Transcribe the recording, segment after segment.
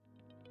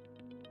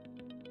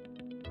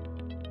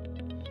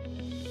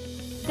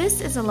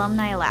This is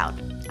Alumni Aloud,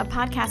 a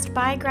podcast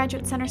by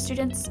Graduate Center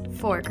students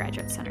for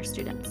Graduate Center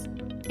students.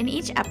 In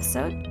each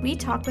episode, we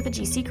talk with a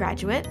GC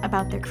graduate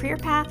about their career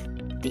path,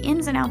 the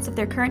ins and outs of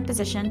their current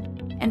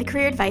position, and the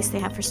career advice they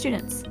have for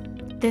students.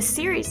 This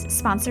series is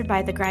sponsored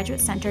by the Graduate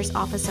Center's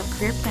Office of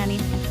Career Planning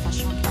and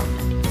Professional Development.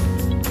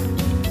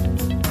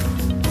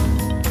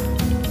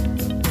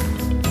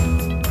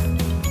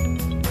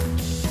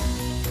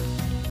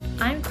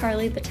 I'm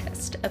Carly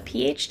Batiste, a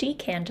PhD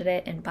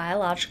candidate in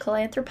biological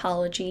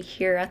anthropology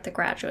here at the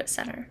Graduate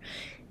Center.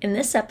 In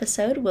this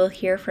episode, we'll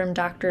hear from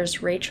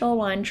Doctors Rachel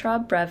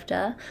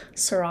Weintraub-Brevda,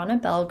 Sorana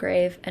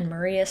Belgrave, and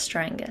Maria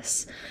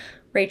Strangis.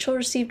 Rachel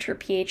received her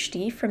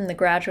PhD from the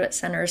Graduate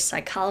Center's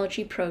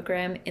psychology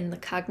program in the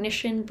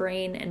Cognition,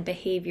 Brain, and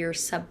Behavior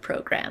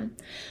subprogram.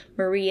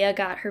 Maria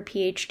got her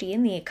PhD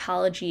in the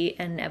Ecology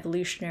and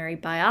Evolutionary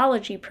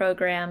Biology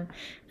program,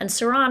 and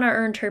Sorana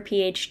earned her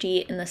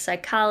PhD in the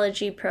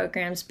Psychology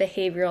program's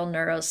Behavioral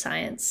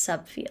Neuroscience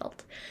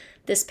subfield.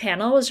 This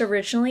panel was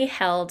originally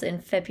held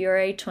in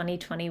February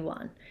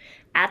 2021.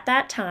 At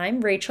that time,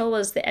 Rachel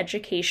was the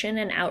Education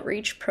and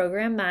Outreach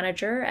Program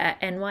Manager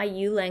at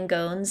NYU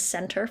Langone's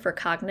Center for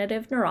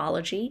Cognitive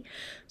Neurology.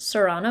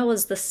 Sorana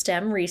was the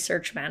STEM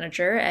Research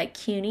Manager at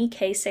CUNY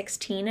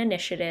K-16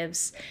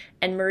 Initiatives,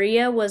 and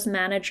Maria was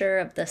Manager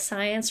of the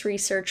Science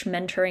Research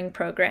Mentoring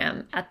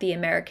Program at the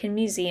American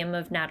Museum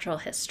of Natural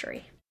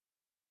History.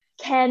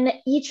 Can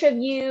each of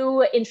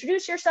you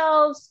introduce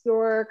yourselves,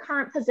 your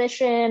current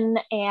position,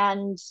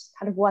 and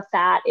kind of what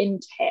that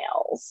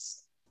entails?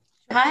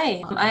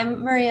 Hi,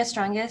 I'm Maria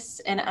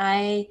Strangis, and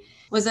I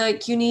was a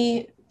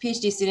CUNY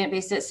PhD student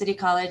based at City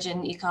College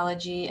in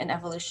Ecology and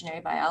Evolutionary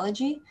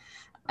Biology.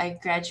 I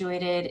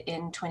graduated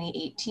in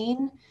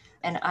 2018,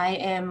 and I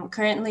am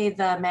currently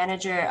the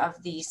manager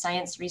of the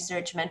Science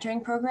Research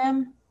Mentoring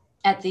Program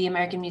at the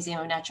American Museum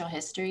of Natural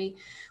History,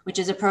 which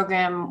is a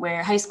program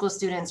where high school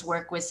students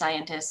work with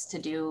scientists to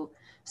do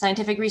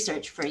scientific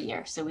research for a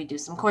year. So we do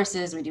some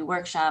courses, we do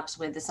workshops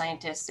with the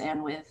scientists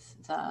and with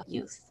the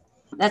youth.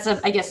 That's,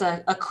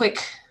 a quick,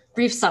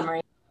 brief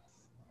summary.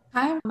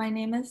 Hi, my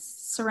name is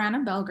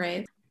Sorana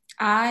Belgrave.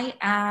 I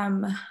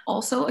am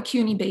also a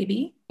CUNY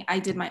baby. I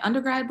did my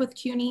undergrad with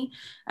CUNY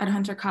at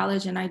Hunter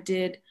College, and I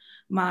did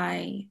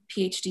my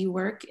PhD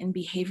work in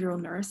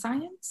behavioral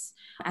neuroscience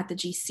at the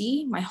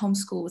GC. My home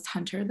school was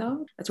Hunter,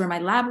 though. That's where my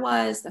lab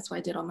was. That's where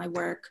I did all my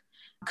work.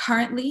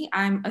 Currently,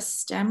 I'm a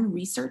STEM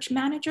research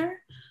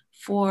manager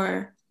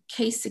for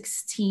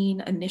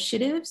K-16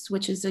 Initiatives,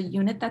 which is a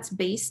unit that's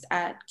based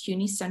at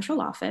CUNY's central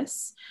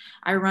office.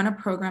 I run a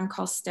program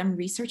called STEM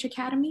Research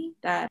Academy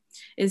that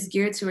is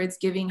geared towards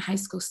giving high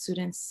school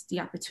students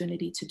the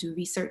opportunity to do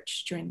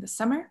research during the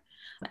summer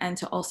and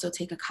to also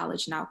take a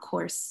College Now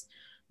course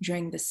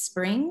during the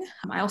spring.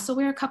 I also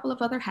wear a couple of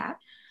other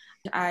hats.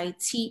 I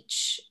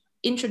teach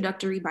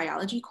introductory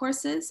biology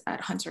courses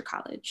at Hunter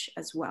College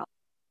as well.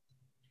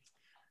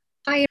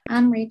 Hi,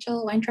 I'm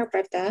Rachel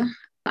Weintraub-Brevda.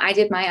 I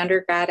did my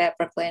undergrad at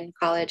Brooklyn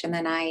College, and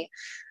then I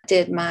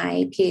did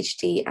my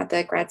PhD at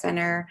the Grad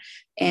Center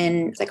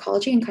in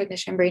Psychology and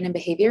Cognition, Brain, and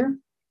Behavior.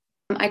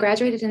 I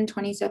graduated in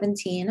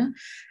 2017,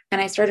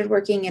 and I started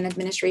working in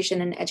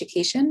administration and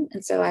education.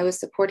 And so I was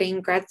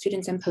supporting grad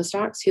students and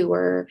postdocs who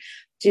were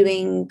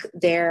doing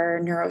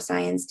their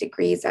neuroscience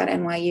degrees at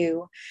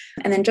NYU.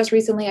 And then just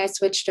recently, I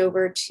switched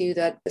over to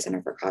the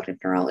Center for Cognitive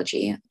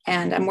Neurology,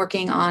 and I'm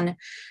working on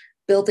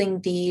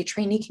building the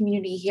trainee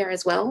community here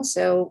as well.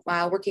 So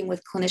working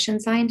with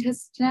clinician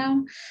scientists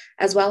now,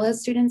 as well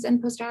as students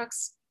and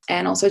postdocs,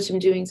 and also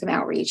doing some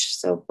outreach.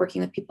 So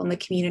working with people in the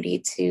community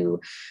to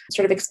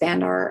sort of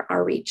expand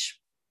our reach.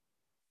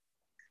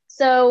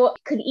 So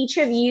could each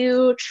of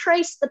you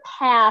trace the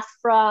path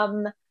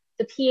from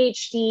the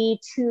PhD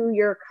to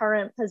your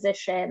current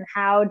position?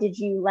 How did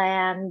you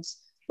land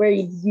where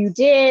you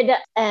did?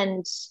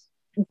 And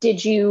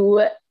did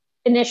you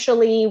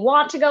initially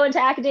want to go into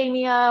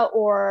academia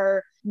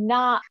or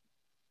not?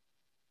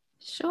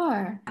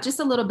 Sure. Just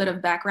a little bit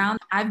of background.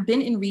 I've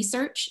been in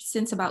research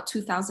since about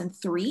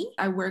 2003.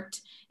 I worked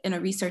in a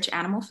research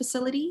animal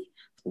facility,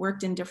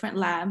 worked in different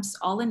labs,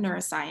 all in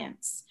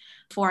neuroscience,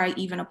 before I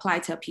even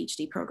applied to a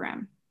PhD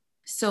program.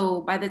 So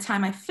by the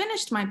time I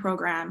finished my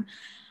program,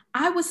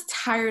 I was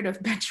tired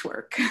of bench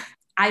work.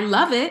 I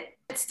love it,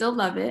 still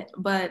love it,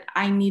 but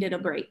I needed a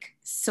break.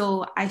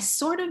 So I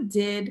sort of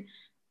did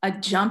a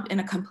jump in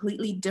a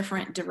completely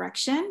different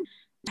direction.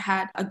 I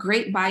had a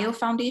great bio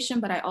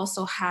foundation, but I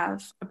also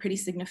have a pretty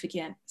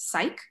significant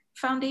psych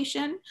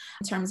foundation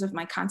in terms of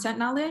my content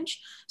knowledge.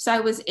 So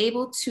I was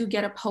able to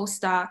get a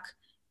postdoc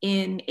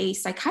in a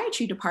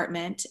psychiatry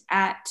department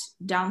at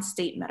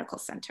Downstate Medical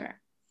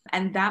Center.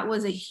 And that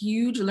was a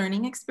huge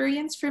learning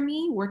experience for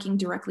me, working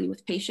directly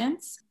with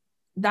patients.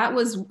 That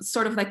was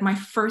sort of like my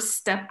first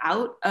step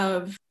out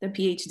of the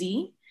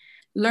PhD.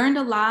 Learned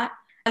a lot.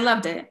 I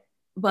loved it.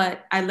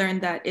 But I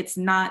learned that it's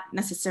not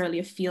necessarily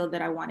a field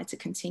that I wanted to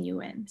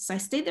continue in. So I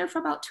stayed there for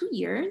about 2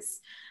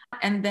 years.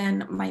 And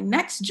then my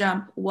next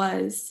jump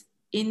was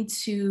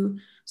into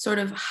sort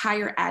of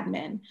higher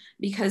admin,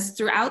 because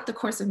throughout the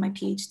course of my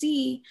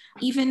PhD,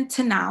 even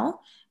to now,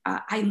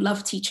 I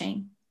love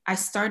teaching. I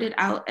started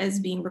out as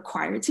being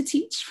required to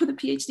teach for the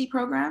PhD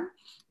program,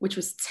 which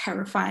was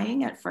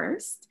terrifying at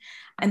first.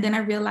 And then I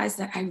realized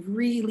that I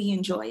really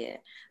enjoy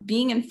it.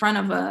 Being in front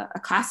of a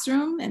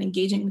classroom and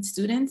engaging with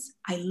students,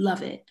 I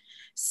love it.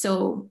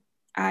 So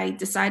I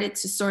decided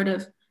to sort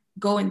of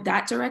go in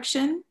that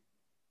direction,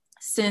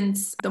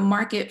 since the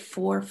market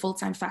for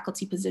full-time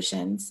faculty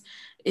positions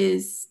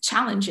is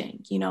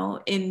challenging. You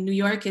know, in New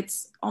York,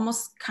 it's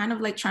almost kind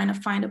of like trying to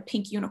find a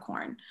pink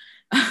unicorn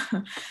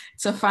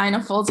to find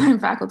a full-time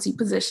faculty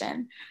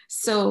position.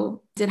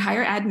 So did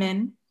higher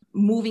admin,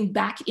 moving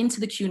back into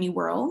the CUNY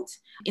world,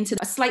 into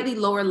a slightly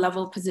lower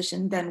level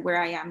position than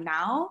where I am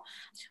now,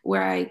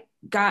 where I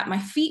got my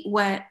feet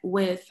wet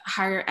with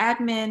higher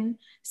admin,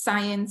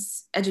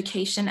 science,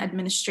 education,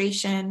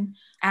 administration,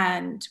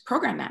 and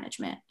program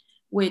management,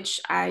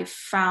 which I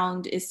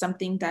found is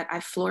something that I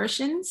flourish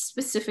in,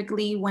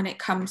 specifically when it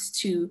comes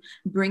to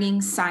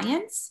bringing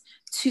science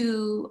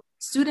to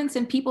students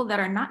and people that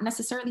are not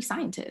necessarily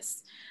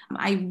scientists.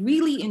 I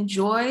really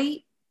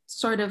enjoy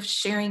sort of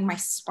sharing my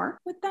spark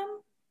with them.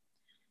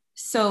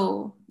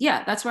 So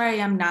yeah, that's where I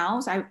am now.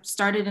 So I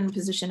started in a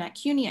position at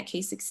CUNY at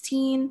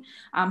K16,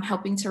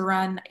 helping to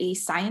run a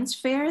science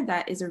fair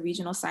that is a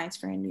regional science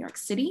fair in New York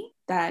City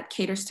that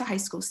caters to high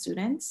school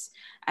students,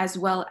 as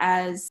well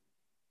as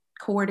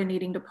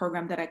coordinating the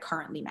program that I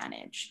currently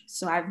manage.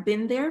 So I've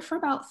been there for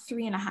about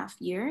 3.5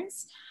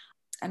 years,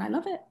 and I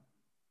love it.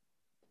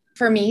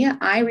 For me,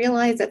 I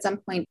realized at some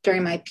point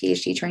during my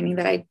PhD training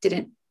that I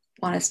didn't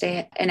want to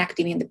stay in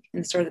academia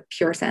in sort of the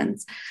pure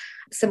sense.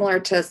 Similar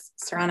to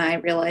Sarana, I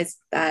realized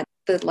that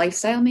the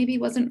lifestyle maybe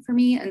wasn't for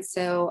me. And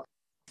so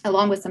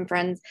along with some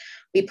friends,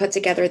 we put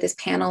together this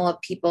panel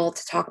of people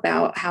to talk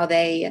about how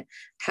they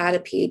had a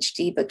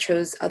PhD but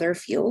chose other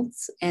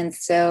fields. And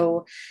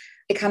so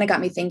it kind of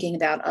got me thinking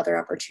about other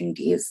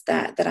opportunities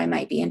that I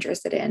might be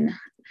interested in.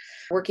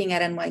 Working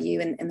at NYU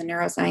in the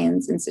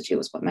Neuroscience Institute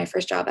was my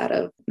first job out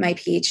of my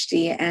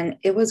PhD, and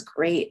it was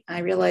great. I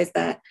realized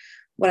that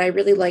what I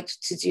really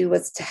liked to do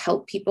was to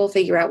help people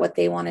figure out what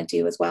they want to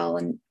do as well.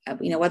 And,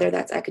 whether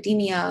that's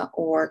academia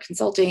or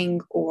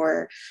consulting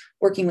or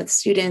working with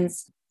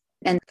students.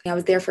 And I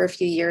was there for a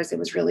few years. It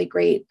was really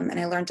great. And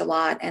I learned a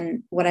lot.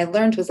 And what I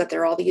learned was that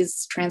there are all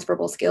these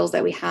transferable skills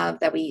that we have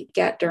that we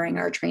get during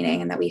our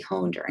training and that we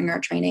hone during our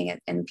training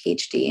and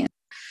PhD.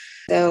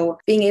 So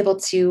being able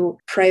to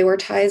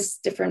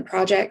prioritize different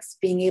projects,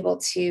 being able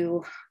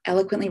to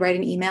eloquently write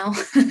an email.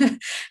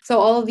 So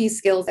all of these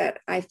skills that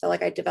I feel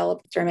like I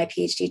developed during my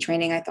PhD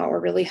training, I thought were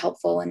really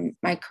helpful in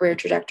my career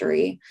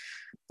trajectory.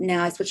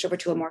 Now I switched over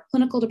to a more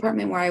clinical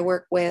department where I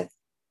work with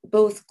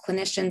both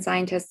clinician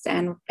scientists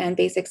and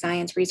basic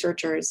science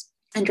researchers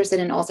interested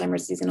in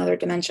Alzheimer's disease and other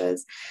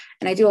dementias.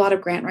 And I do a lot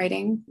of grant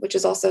writing, which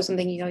is also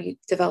something, you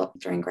develop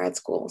during grad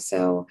school.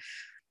 So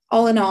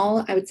all in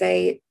all, I would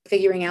say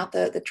figuring out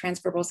the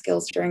transferable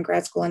skills during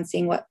grad school and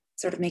seeing what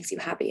sort of makes you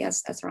happy,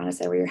 as Sarana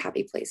said, where your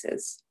happy place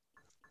is.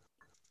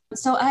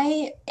 So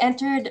I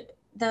entered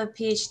the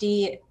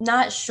PhD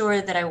not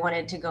sure that I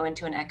wanted to go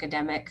into an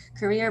academic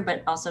career,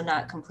 but also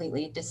not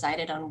completely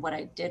decided on what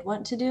I did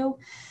want to do.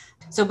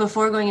 So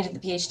before going into the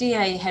PhD,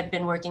 I had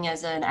been working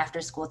as an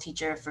after-school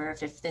teacher for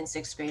 5th and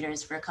 6th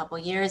graders for a couple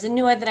of years and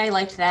knew that I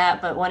liked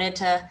that, but wanted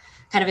to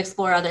kind of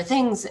explore other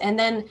things. And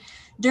then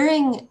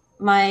during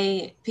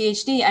my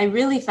PhD, I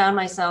really found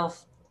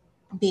myself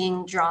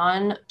being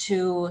drawn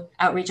to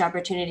outreach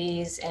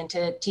opportunities and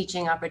to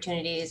teaching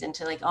opportunities and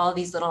to like all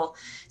these little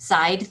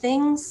side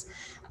things.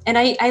 And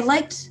I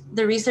liked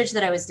the research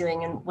that I was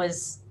doing and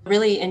was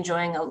really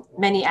enjoying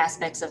many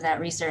aspects of that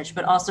research,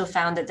 but also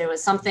found that there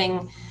was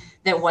something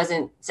that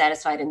wasn't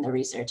satisfied in the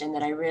research and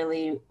that I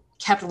really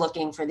kept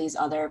looking for these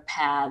other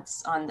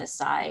paths on the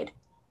side.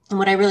 And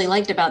what I really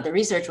liked about the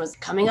research was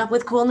coming up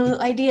with cool new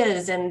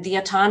ideas and the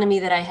autonomy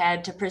that I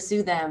had to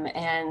pursue them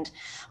and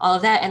all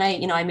of that. And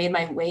I made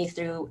my way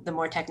through the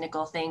more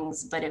technical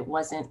things, but it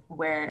wasn't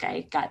where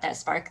I got that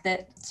spark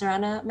that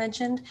Sarana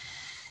mentioned.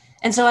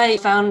 And so I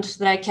found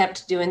that I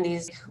kept doing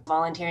these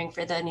volunteering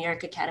for the New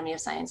York Academy of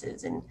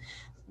Sciences and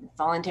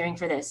volunteering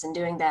for this and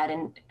doing that.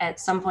 And at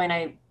some point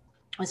I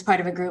was part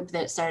of a group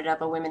that started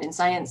up a Women in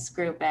Science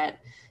group at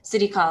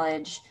City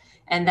College.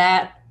 And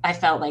that I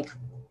felt like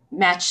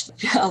matched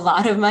a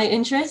lot of my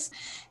interests.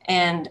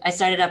 And I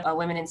started up a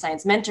Women in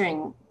Science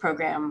mentoring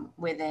program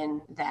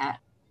within that.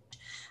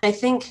 I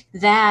think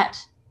that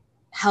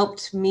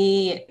helped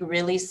me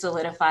really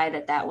solidify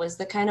that was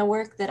the kind of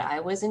work that I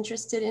was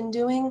interested in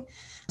doing.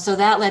 So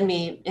that led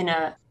me in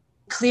a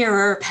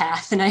clearer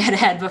path than I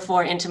had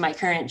before into my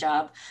current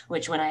job,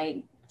 which when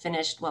I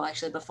finished,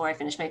 before I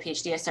finished my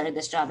PhD, I started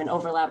this job and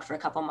overlapped for a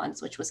couple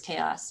months, which was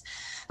chaos.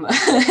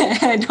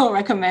 I don't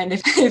recommend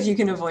if you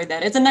can avoid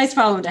that. It's a nice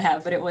problem to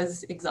have, but it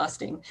was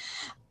exhausting.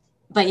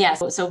 But yeah,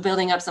 so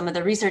building up some of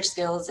the research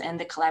skills and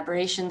the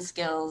collaboration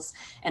skills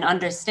and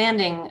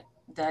understanding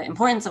the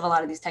importance of a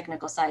lot of these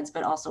technical sides,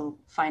 but also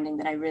finding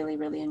that I really,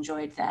 really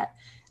enjoyed that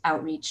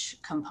outreach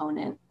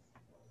component.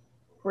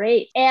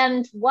 Great.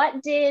 And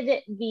what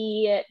did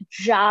the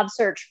job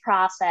search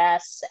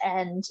process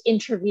and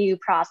interview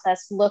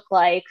process look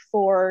like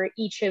for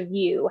each of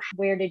you?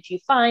 Where did you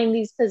find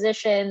these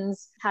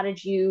positions? How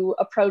did you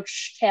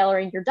approach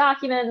tailoring your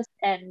documents?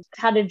 And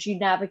how did you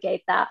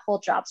navigate that whole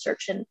job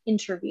search and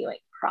interviewing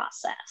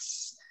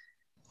process?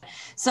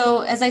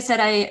 So as I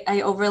said,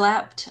 I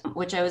overlapped,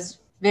 which I was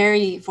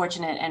very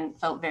fortunate and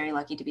felt very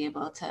lucky to be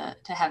able to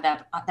have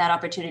that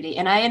opportunity.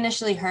 And I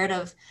initially heard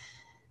of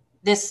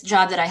this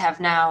job that I have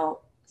now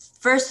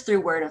first through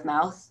word of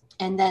mouth.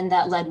 And then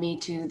that led me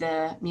to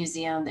the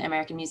museum, the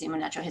American Museum of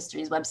Natural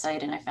History's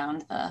website, and I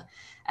found the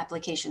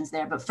applications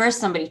there. But first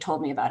somebody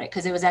told me about it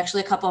because it was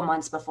actually a couple of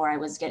months before I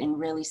was getting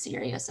really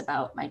serious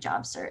about my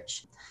job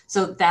search.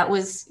 So that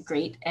was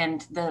great.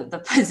 And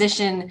the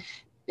position,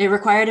 it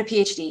required a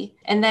PhD,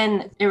 and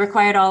then it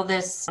required all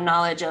this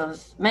knowledge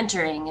of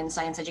mentoring and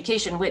science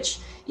education, which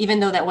even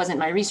though that wasn't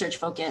my research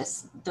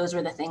focus, those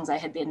were the things I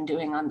had been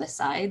doing on the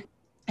side.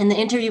 In the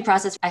interview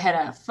process, I had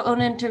a phone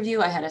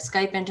interview, I had a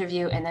Skype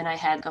interview, and then I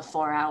had a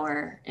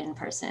 4-hour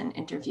in-person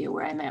interview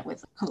where I met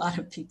with a lot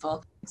of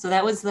people. So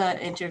that was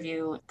the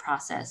interview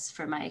process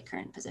for my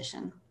current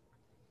position.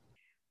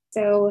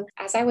 So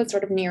as I was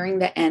sort of nearing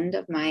the end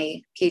of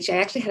my PhD, I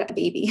actually had a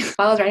baby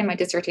while I was writing my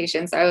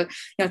dissertation. So,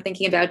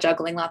 thinking about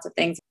juggling lots of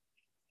things.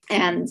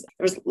 And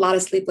there was a lot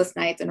of sleepless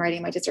nights in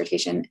writing my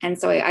dissertation. And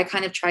so I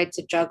kind of tried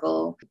to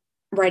juggle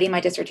writing my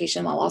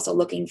dissertation while also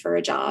looking for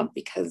a job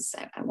because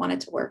I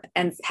wanted to work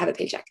and have a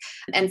paycheck.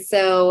 And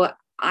so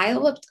I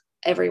looked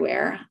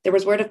everywhere. There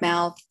was word of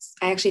mouth.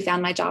 I actually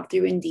found my job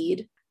through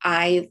Indeed.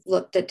 I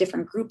looked at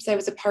different groups I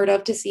was a part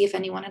of to see if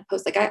anyone had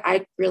posted.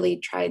 I really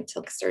tried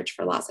to search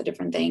for lots of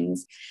different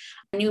things.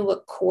 I knew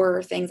what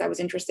core things I was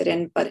interested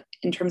in, but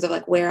in terms of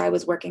where I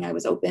was working, I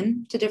was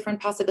open to different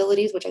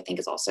possibilities, which I think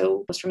is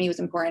also, for me, was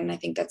important. I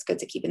think that's good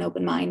to keep an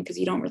open mind because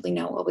you don't really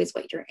know always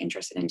what you're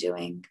interested in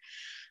doing.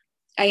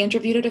 I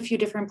interviewed at a few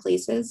different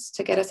places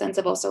to get a sense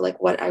of also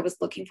what I was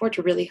looking for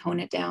to really hone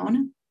it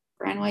down.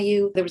 For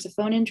NYU, there was a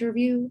phone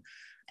interview,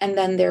 and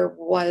then there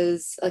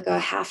was a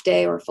half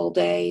day or full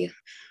day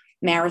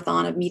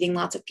marathon of meeting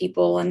lots of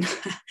people and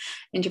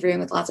interviewing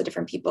with lots of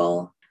different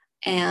people.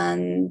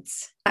 And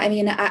I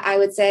mean, I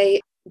would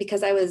say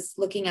because I was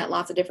looking at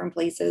lots of different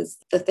places,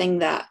 the thing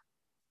that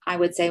I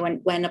would say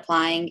when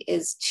applying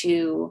is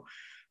to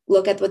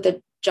look at what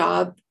the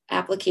job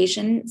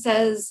application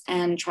says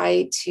and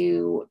try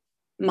to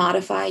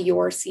modify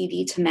your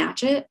CV to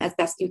match it as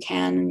best you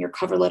can, and your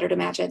cover letter to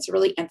match it, to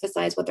really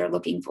emphasize what they're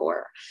looking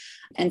for.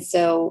 And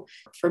so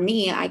for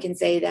me, I can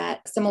say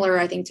that similar,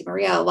 I think, to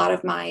Maria, a lot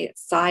of my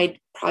side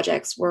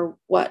projects were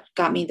what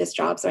got me this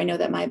job. So I know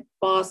that my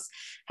boss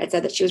had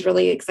said that she was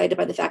really excited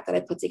by the fact that I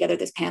put together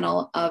this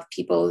panel of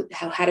people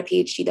who had a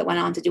PhD that went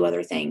on to do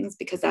other things,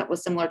 because that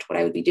was similar to what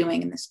I would be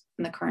doing in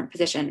the current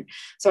position.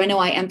 So I know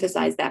I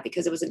emphasized that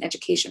because it was an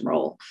education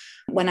role.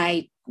 When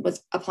I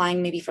was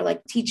applying maybe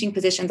for teaching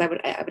positions, I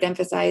would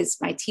emphasize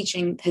my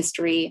teaching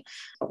history.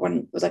 When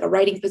it was a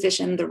writing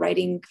position, the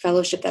writing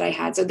fellowship that I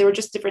had. So there were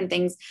just different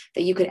things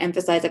that you could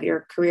emphasize of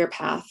your career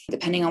path,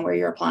 depending on where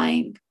you're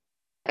applying.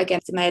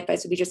 Again, my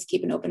advice would be just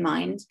keep an open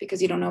mind,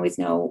 because you don't always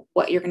know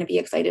what you're going to be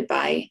excited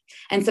by.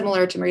 And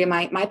similar to Maria,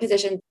 my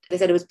position, they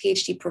said it was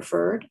PhD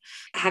preferred.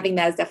 Having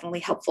that is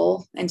definitely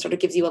helpful and sort of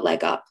gives you a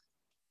leg up.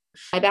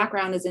 My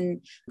background is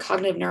in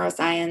cognitive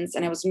neuroscience,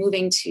 and I was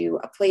moving to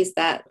a place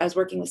that I was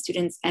working with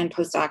students and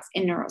postdocs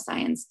in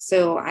neuroscience.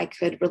 So I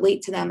could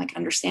relate to them, I could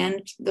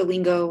understand the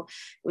lingo.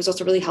 It was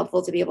also really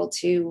helpful to be able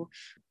to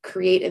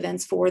create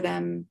events for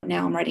them.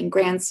 Now I'm writing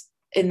grants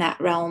in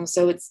that realm.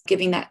 So it's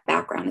giving that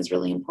background is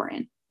really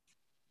important.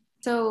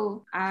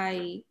 So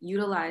I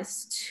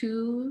utilized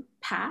 2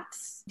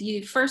 paths.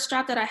 The first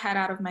job that I had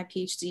out of my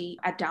PhD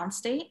at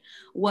Downstate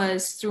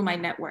was through my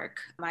network.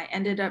 I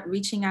ended up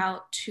reaching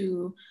out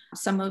to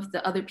some of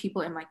the other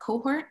people in my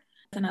cohort,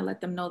 and I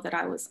let them know that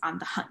I was on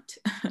the hunt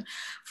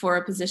for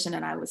a position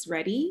and I was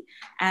ready.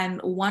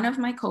 And one of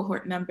my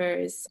cohort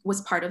members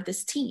was part of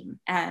this team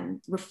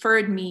and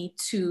referred me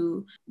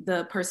to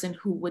the person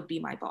who would be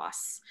my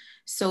boss.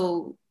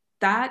 So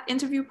that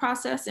interview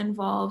process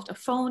involved a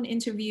phone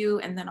interview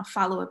and then a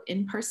follow-up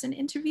in-person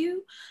interview,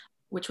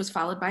 which was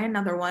followed by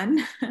another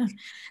one.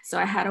 So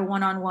I had a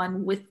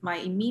one-on-one with my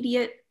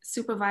immediate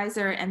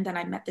supervisor, and then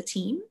I met the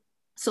team.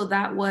 So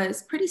that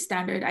was pretty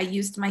standard. I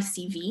used my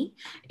CV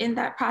in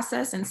that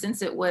process. And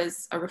since it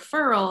was a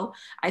referral,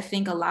 I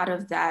think a lot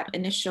of that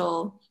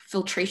initial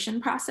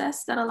filtration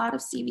process that a lot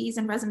of CVs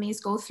and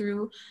resumes go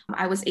through,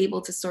 I was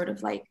able to sort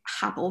of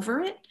hop over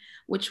it,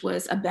 which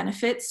was a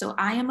benefit. So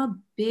I am a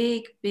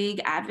big, big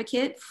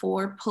advocate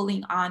for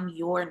pulling on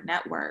your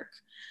network.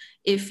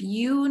 If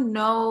you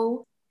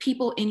know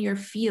people in your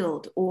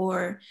field,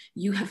 or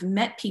you have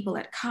met people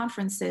at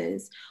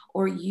conferences,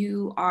 or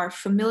you are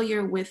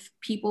familiar with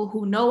people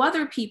who know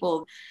other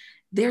people,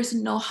 there's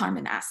no harm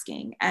in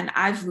asking. And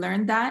I've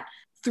learned that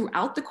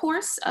throughout the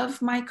course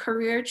of my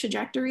career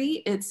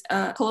trajectory. It's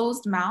a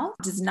closed mouth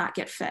does not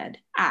get fed.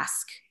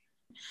 Ask.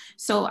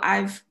 So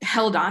I've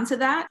held on to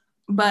that.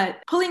 But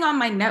pulling on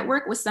my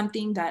network was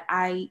something that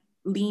I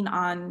lean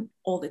on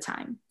all the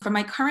time. For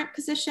my current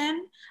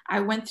position, I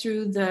went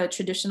through the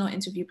traditional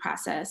interview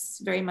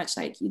process, very much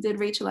like you did,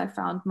 Rachel. I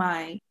found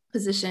my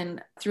position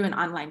through an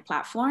online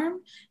platform,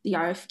 the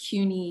RF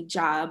CUNY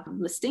job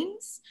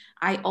listings.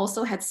 I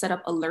also had set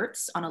up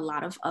alerts on a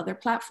lot of other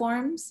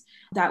platforms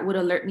that would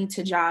alert me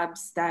to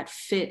jobs that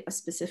fit a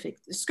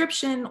specific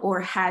description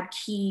or had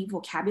key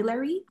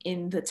vocabulary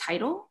in the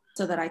title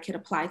so that I could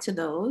apply to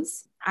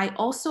those. I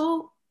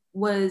also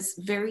was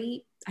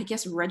very, I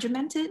guess,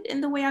 regimented in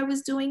the way I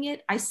was doing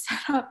it. I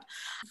set up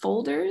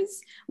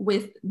folders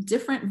with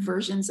different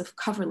versions of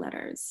cover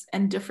letters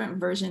and different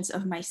versions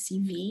of my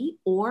CV,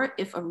 or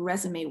if a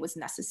resume was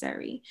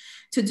necessary,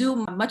 to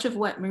do much of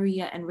what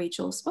Maria and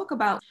Rachel spoke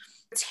about,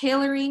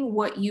 tailoring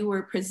what you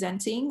were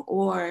presenting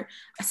or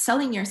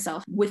selling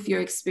yourself with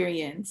your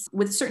experience,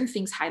 with certain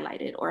things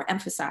highlighted or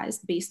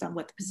emphasized based on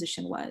what the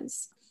position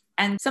was.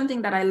 And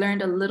something that I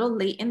learned a little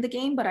late in the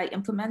game, but I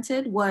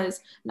implemented,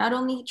 was not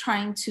only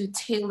trying to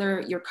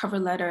tailor your cover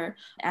letter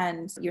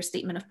and your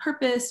statement of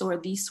purpose or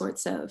these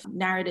sorts of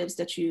narratives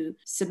that you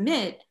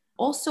submit.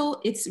 Also,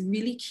 it's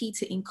really key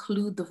to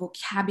include the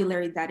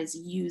vocabulary that is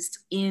used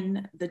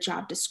in the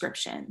job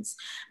descriptions,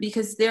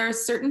 because there are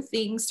certain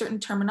things, certain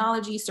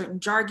terminology, certain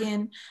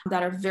jargon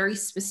that are very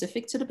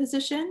specific to the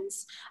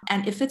positions.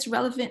 And if it's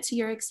relevant to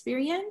your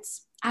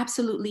experience,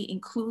 absolutely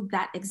include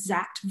that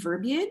exact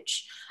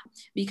verbiage,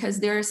 because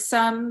there are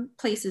some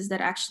places that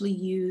actually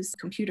use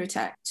computer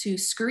tech to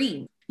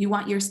screen. You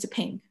want yours to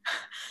ping.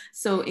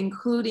 So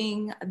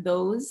including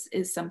those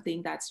is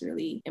something that's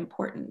really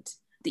important.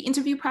 The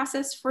interview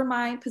process for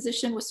my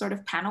position was sort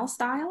of panel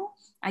style.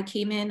 I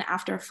came in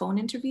after a phone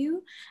interview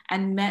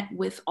and met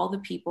with all the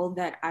people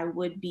that I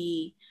would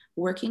be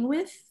working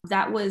with.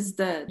 That was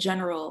the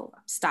general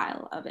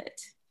style of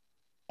it.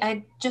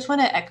 I just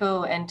want to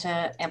echo and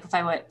to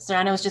amplify what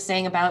Sarana was just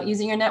saying about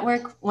using your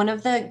network. One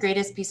of the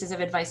greatest pieces of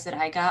advice that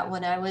I got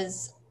when I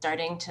was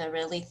starting to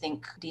really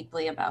think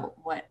deeply about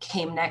what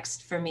came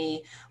next for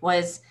me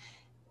was,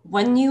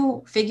 when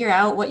you figure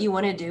out what you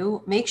want to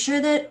do, make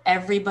sure that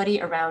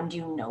everybody around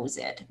you knows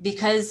it.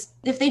 Because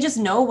if they just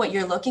know what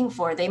you're looking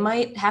for, they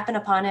might happen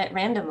upon it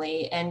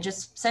randomly and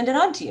just send it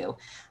on to you.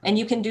 And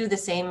you can do the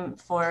same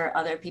for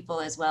other people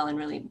as well and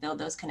really build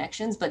those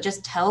connections. But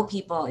just tell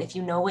people, if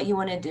you know what you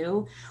want to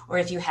do, or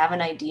if you have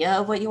an idea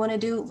of what you want to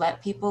do,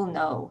 let people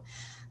know.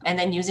 And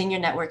then using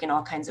your network in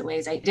all kinds of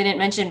ways. I didn't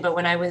mention, but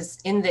when I was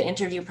in the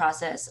interview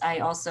process, I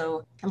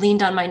also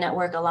leaned on my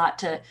network a lot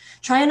to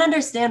try and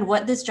understand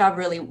what this job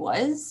really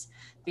was.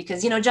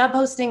 Because, job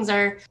postings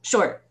are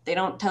short. They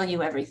don't tell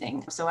you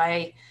everything. So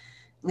I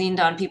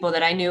leaned on people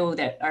that I knew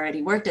that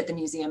already worked at the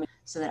museum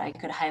so that I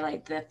could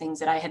highlight the things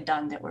that I had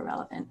done that were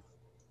relevant.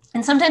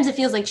 And sometimes it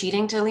feels like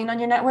cheating to lean on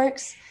your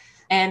networks.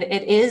 And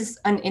it is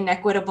an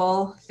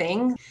inequitable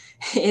thing.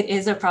 It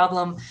is a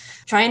problem.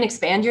 Try and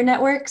expand your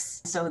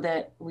networks so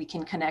that we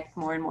can connect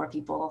more and more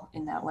people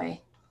in that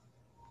way.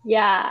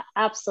 Yeah,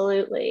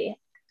 absolutely.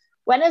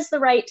 When is the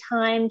right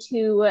time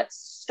to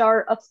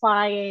start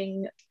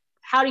applying?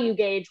 How do you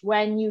gauge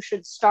when you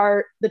should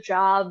start the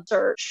job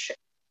search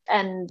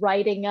and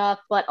writing up,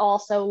 but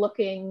also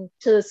looking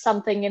to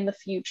something in the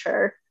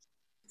future?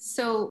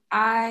 So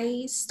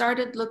I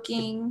started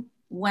looking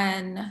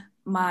when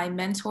my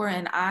mentor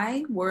and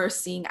I were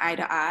seeing eye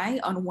to eye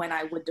on when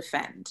I would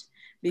defend,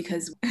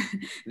 because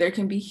there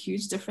can be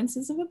huge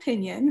differences of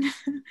opinion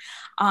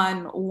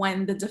on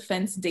when the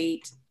defense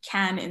date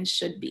can and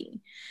should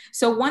be.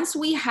 So once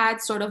we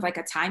had sort of like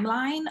a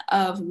timeline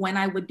of when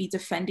I would be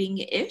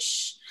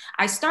defending-ish,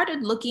 I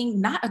started looking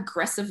not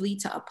aggressively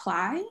to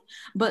apply,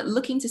 but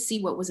looking to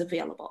see what was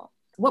available.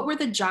 What were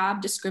the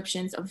job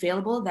descriptions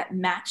available that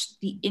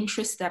matched the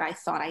interests that I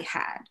thought I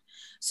had,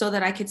 so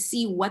that I could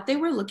see what they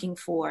were looking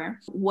for,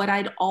 what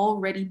I'd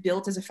already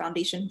built as a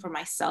foundation for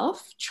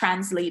myself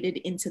translated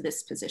into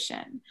this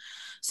position.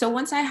 So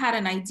once I had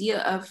an idea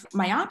of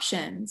my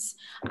options,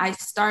 I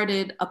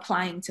started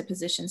applying to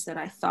positions that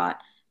I thought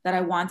that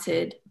I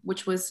wanted,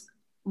 which was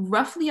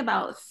roughly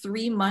about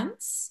 3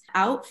 months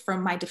out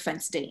from my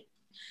defense date.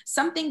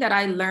 Something that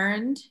I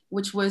learned,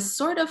 which was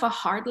sort of a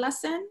hard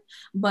lesson,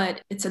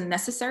 but it's a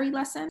necessary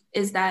lesson,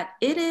 is that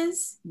it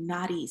is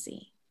not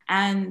easy.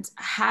 And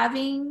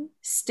having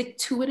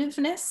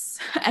stick-to-itiveness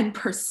and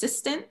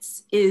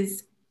persistence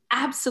is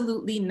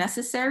absolutely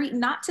necessary.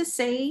 Not to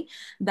say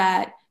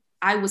that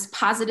I was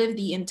positive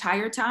the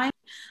entire time,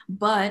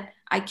 but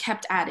I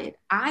kept at it.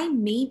 I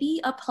maybe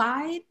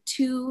applied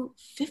to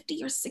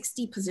 50 or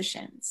 60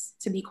 positions,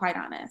 to be quite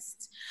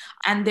honest.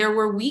 And there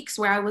were weeks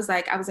where I was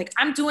like,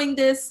 I'm doing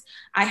this.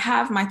 I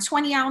have my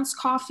 20-ounce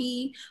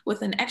coffee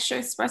with an extra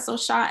espresso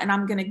shot, and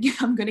I'm gonna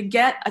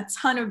get a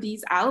ton of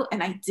these out,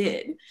 and I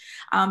did.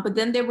 But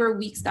then there were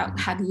weeks that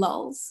had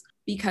lulls,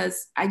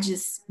 because I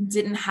just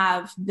didn't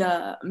have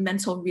the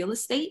mental real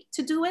estate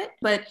to do it.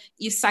 But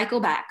you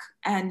cycle back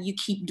and you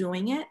keep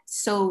doing it.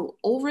 So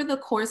over the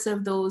course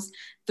of those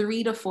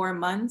 3 to 4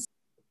 months,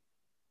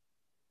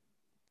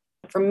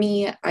 For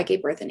me, I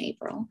gave birth in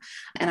April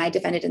and I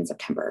defended in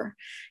September.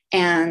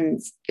 And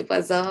it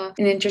was an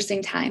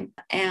interesting time.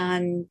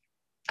 And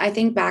I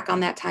think back on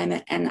that time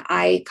and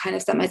I kind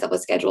of set myself a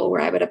schedule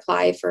where I would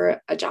apply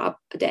for a job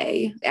a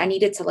day. I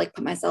needed to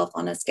put myself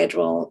on a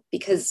schedule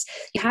because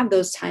you have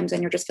those times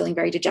when you're just feeling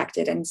very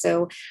dejected. And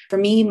so for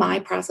me, my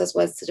process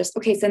was to just,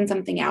 send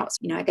something out.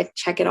 So, I could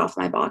check it off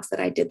my box that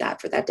I did that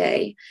for that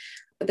day.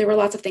 But there were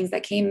lots of things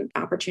that came,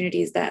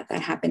 opportunities that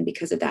happened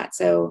because of that.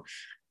 So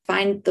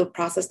find the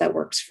process that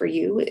works for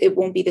you. It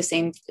won't be the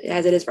same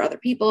as it is for other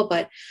people,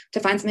 but to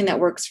find something that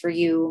works for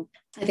you,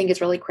 I think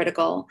is really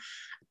critical.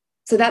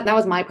 So that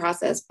was my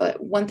process.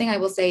 But one thing I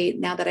will say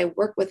now that I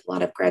work with a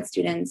lot of grad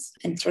students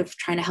and sort of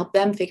trying to help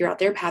them figure out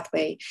their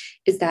pathway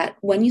is that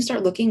when you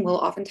start looking will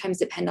oftentimes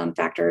depend on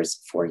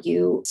factors for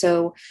you.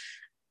 So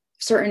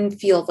certain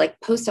fields like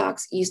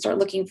postdocs, you start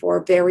looking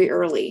for very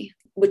early,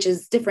 which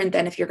is different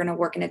than if you're going to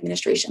work in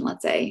administration,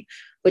 let's say,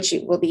 which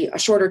will be a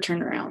shorter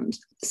turnaround.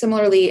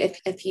 Similarly,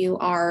 if you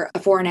are a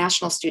foreign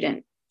national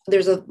student,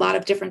 there's a lot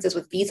of differences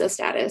with visa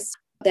status.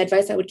 The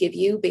advice I would give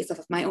you based off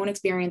of my own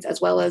experience,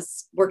 as well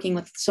as working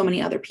with so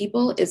many other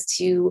people, is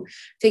to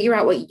figure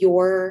out what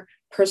your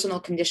personal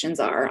conditions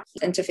are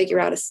and to figure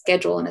out a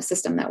schedule and a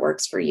system that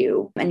works for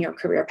you and your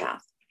career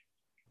path.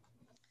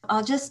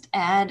 I'll just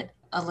add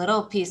a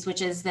little piece,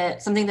 which is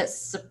that something that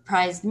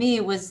surprised me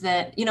was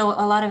that, a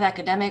lot of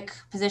academic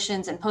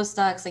positions and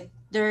postdocs,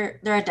 there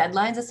are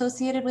deadlines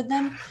associated with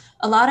them.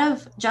 A lot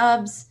of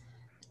jobs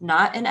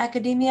not in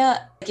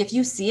academia, if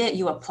you see it,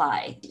 you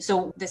apply.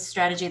 So this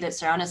strategy that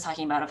Saran is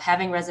talking about of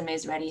having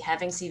resumes ready,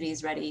 having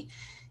CVs ready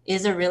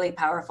is a really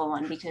powerful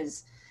one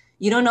because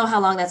you don't know how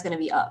long that's going to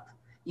be up.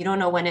 You don't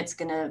know when it's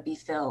going to be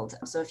filled.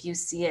 So if you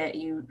see it,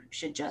 you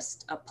should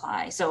just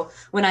apply. So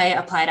when I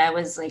applied, I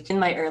was in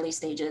my early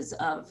stages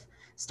of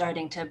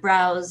starting to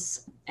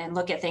browse and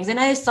look at things. And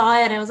I saw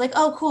it and I was like,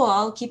 oh, cool,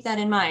 I'll keep that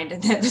in mind.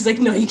 And then it was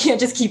no, you can't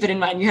just keep it in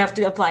mind. You have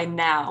to apply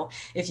now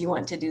if you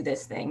want to do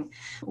this thing,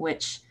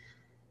 which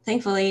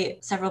thankfully,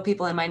 several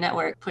people in my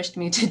network pushed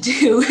me to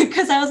do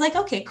because I was like,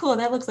 okay, cool.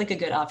 That looks like a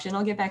good option.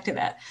 I'll get back to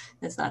that.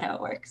 That's not how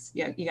it works.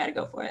 Yeah, you got to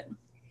go for it.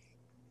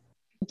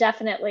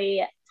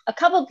 Definitely. A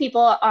couple of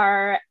people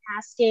are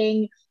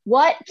asking,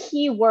 what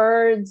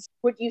keywords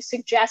would you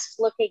suggest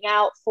looking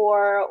out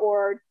for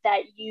or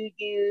that you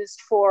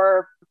used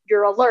for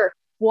your alert?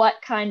 What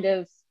kind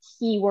of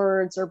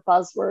keywords or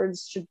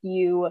buzzwords should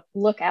you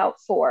look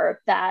out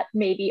for that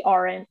maybe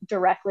aren't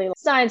directly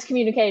science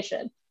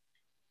communication?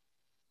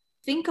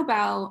 Think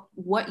about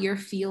what your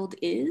field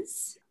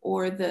is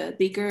or the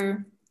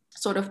bigger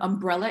sort of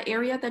umbrella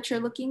area that you're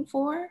looking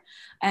for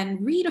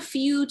and read a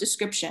few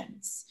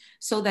descriptions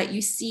so that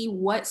you see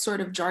what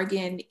sort of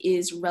jargon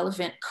is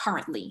relevant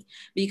currently,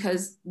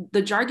 because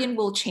the jargon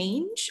will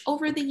change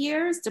over the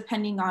years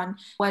depending on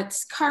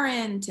what's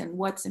current and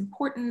what's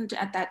important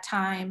at that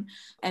time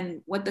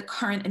and what the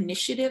current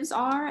initiatives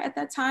are at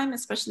that time,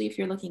 especially if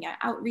you're looking at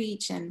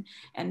outreach and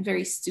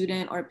very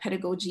student or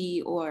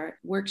pedagogy or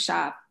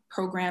workshop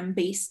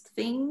program-based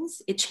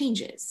things, it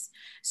changes.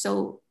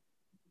 So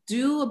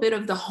do a bit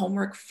of the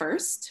homework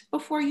first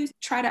before you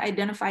try to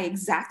identify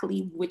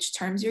exactly which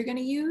terms you're going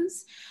to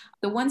use.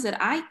 The ones that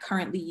I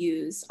currently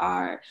use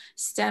are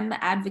STEM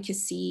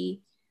advocacy,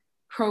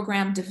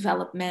 program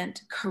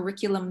development,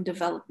 curriculum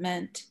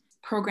development,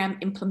 program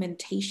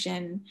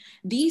implementation.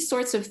 These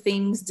sorts of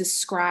things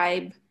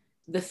describe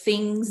the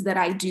things that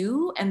I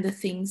do and the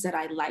things that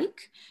I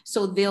like.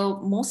 So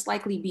they'll most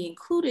likely be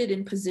included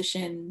in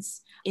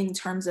positions in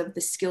terms of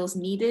the skills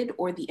needed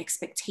or the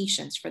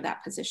expectations for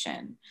that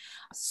position.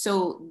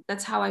 So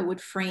that's how I would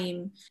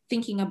frame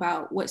thinking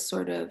about what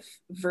sort of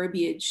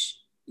verbiage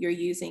you're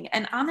using.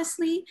 And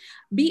honestly,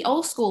 be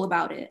old school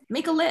about it.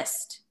 Make a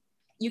list.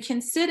 You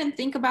can sit and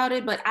think about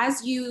it, but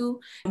as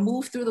you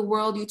move through the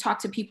world, you talk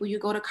to people, you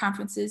go to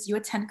conferences, you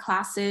attend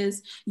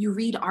classes, you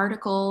read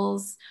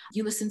articles,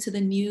 you listen to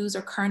the news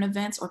or current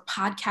events or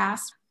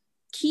podcasts.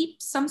 Keep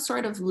some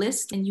sort of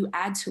list and you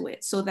add to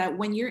it so that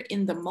when you're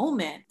in the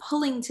moment,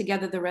 pulling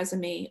together the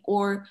resume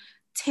or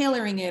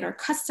tailoring it or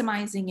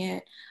customizing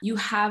it, you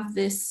have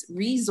this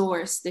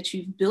resource that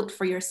you've built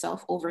for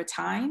yourself over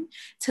time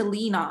to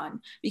lean on,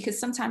 because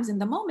sometimes in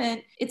the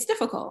moment, it's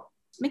difficult.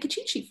 Make a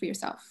cheat sheet for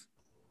yourself.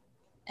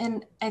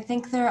 And I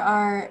think there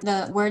are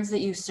the words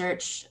that you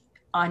search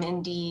on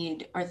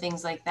Indeed or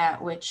things like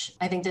that, which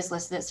I think this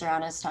list that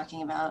Saran is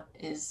talking about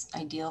is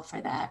ideal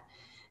for that.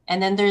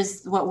 And then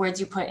there's what words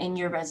you put in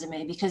your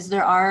resume, because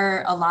there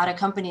are a lot of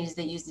companies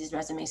that use these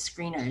resume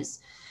screeners.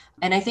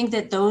 And I think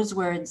that those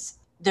words,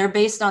 they're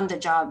based on the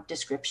job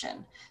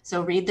description.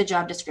 So read the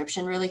job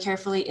description really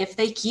carefully. If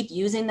they keep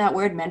using that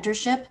word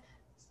mentorship,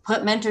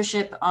 put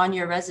mentorship on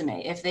your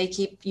resume. If they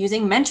keep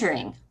using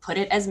mentoring, put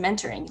it as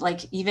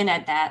mentoring, even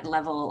at that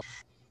level.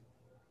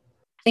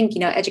 I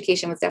think,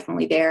 education was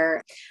definitely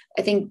there.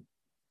 I think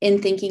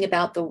in thinking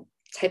about the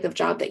type of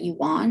job that you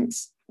want,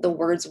 the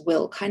words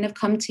will kind of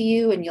come to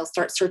you and you'll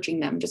start searching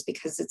them just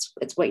because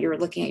it's what you're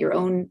looking at your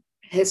own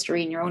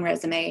history and your own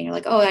resume. And you're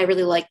like, oh, I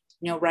really like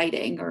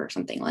writing or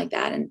something like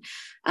that, and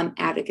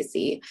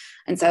advocacy.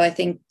 And so I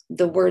think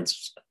the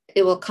words,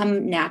 it will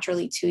come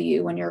naturally to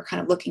you when you're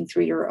kind of looking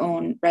through your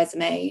own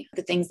resume,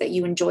 the things that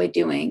you enjoy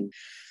doing.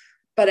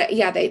 But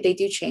yeah, they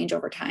do change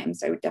over time.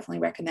 So I would definitely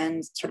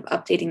recommend sort of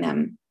updating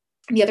them.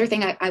 The other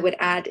thing I would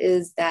add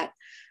is that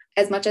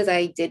as much as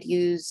I did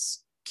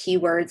use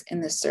keywords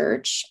in the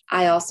search,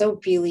 I also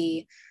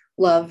really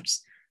loved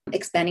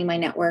expanding my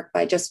network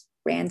by just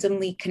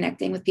randomly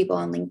connecting with people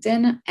on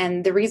LinkedIn.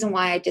 And the reason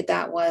why I did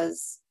that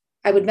was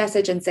I would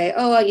message and say,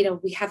 oh,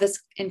 we have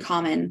this in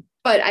common.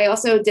 But I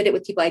also did it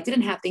with people I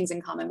didn't have things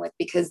in common with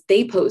because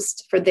they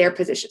post for their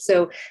position.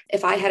 So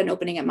if I had an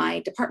opening at my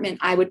department,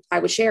 I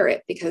would share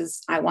it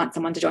because I want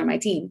someone to join my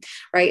team,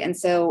 right? And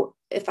so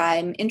if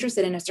I'm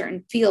interested in a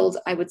certain field,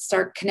 I would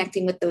start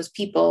connecting with those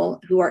people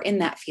who are in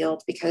that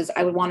field because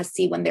I would want to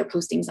see when they're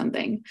posting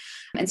something.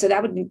 And so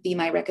that would be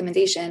my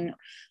recommendation.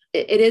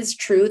 It is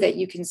true that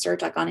you can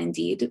search like on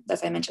Indeed.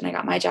 As I mentioned, I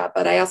got my job,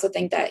 but I also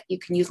think that you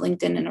can use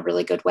LinkedIn in a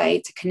really good way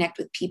to connect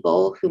with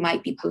people who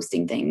might be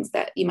posting things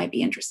that you might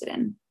be interested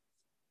in.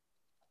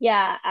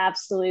 Yeah,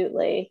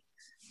 absolutely.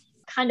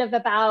 Kind of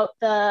about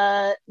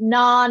the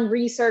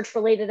non-research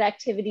related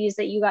activities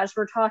that you guys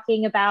were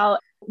talking about.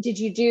 Did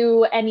you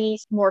do any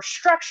more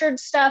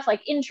structured stuff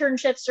like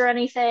internships or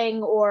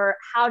anything? Or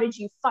how did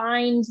you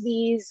find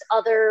these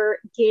other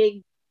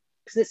gigs?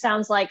 Because it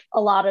sounds like a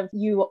lot of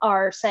you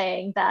are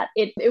saying that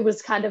it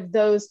was kind of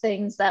those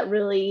things that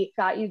really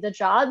got you the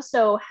job.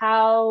 So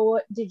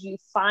how did you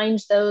find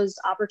those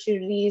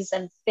opportunities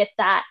and fit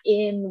that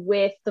in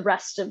with the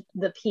rest of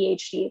the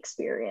PhD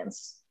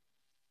experience?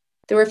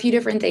 There were a few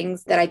different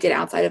things that I did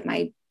outside of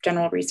my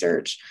general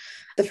research.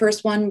 The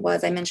first one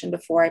was, I mentioned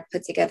before, I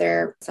put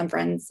together some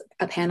friends,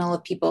 a panel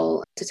of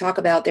people to talk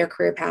about their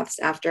career paths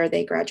after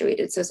they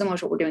graduated. So similar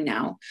to what we're doing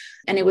now.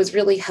 And it was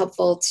really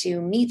helpful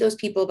to meet those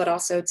people, but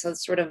also to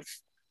sort of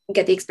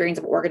get the experience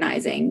of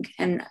organizing.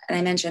 And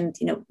I mentioned,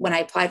 when I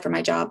applied for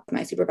my job,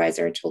 my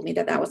supervisor told me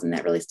that was something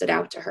that really stood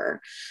out to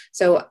her.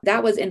 So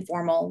that was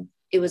informal.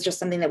 It was just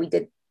something that we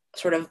did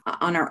sort of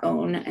on our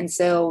own. And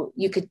so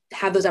you could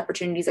have those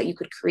opportunities that you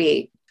could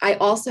create. I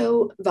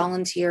also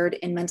volunteered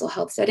in mental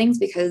health settings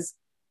because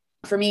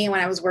for me, when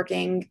I was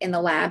working in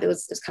the lab, it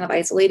was just kind of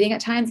isolating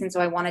at times. And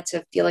so I wanted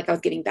to feel like I was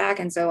giving back.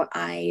 And so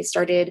I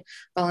started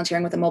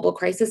volunteering with a mobile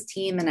crisis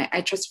team. And I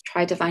just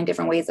tried to find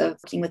different ways of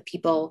working with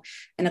people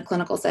in a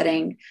clinical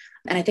setting.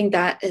 And I think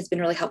that has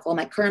been really helpful in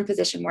my current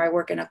position where I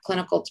work in a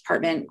clinical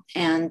department,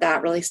 and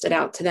that really stood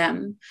out to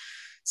them.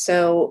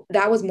 So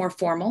that was more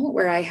formal,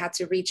 where I had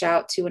to reach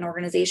out to an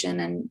organization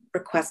and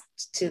request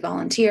to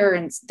volunteer.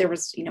 And there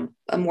was,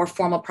 a more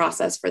formal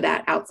process for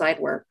that outside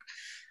work.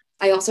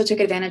 I also took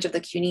advantage of the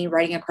CUNY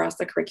Writing Across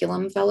the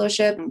Curriculum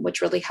Fellowship,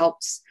 which really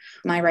helped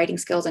my writing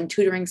skills and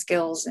tutoring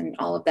skills and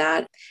all of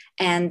that.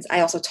 And I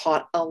also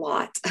taught a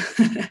lot.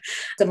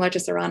 Similar to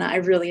Sarana, I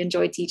really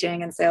enjoyed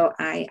teaching. And so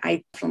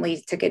I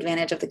definitely took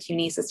advantage of the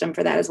CUNY system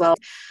for that as well,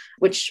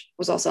 which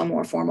was also a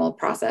more formal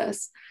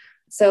process.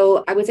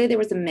 So I would say there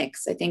was a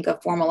mix, I think,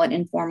 of formal and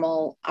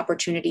informal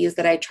opportunities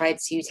that I tried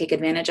to take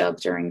advantage of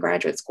during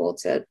graduate school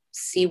to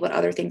see what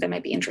other things I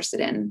might be interested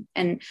in.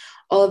 And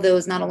all of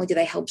those, not only do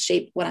they help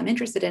shape what I'm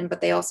interested in,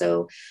 but they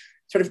also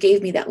sort of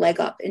gave me that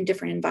leg up in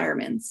different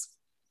environments.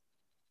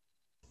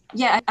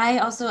 Yeah,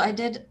 I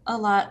did a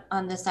lot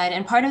on this side.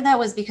 And part of that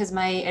was because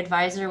my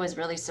advisor was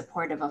really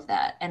supportive of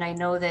that. And I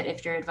know that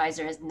if your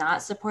advisor is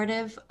not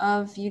supportive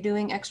of you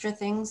doing extra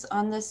things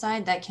on this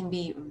side, that can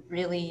be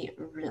really,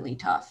 really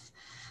tough.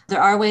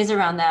 There are ways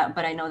around that,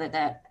 but I know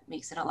that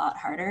makes it a lot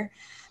harder.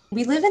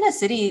 We live in a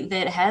city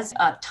that has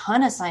a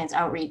ton of science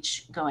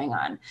outreach going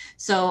on.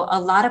 So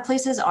a lot of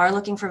places are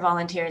looking for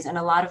volunteers, and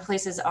a lot of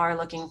places are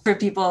looking for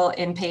people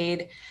in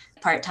paid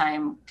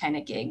part-time kind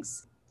of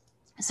gigs.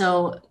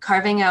 So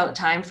carving out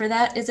time for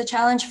that is a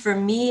challenge. For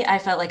me, I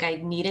felt like I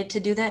needed to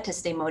do that to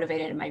stay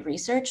motivated in my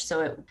research.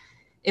 So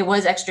it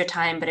was extra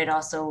time, but it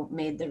also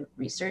made the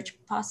research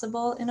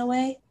possible in a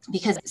way,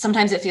 because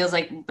sometimes it feels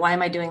like, why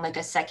am I doing like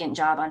a second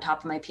job on top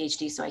of my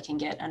PhD so I can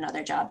get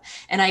another job?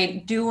 And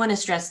I do want to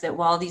stress that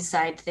while these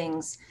side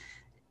things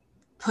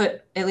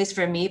at least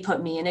for me,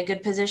 put me in a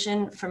good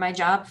position for my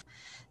job,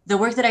 the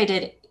work that I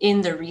did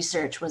in the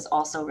research was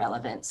also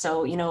relevant.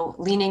 So,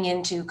 leaning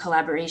into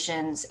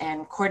collaborations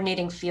and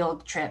coordinating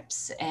field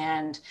trips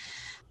and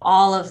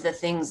all of the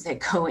things that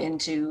go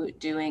into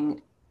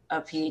doing a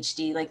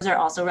PhD, those are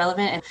also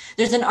relevant. And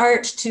there's an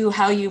art to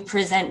how you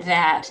present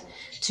that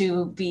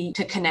to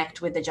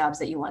connect with the jobs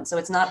that you want. So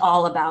it's not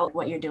all about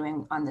what you're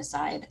doing on the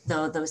side,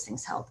 though those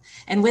things help.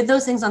 And with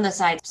those things on the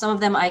side, some of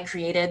them I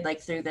created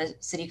through the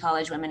City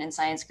College Women in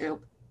Science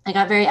group. I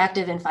got very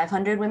active in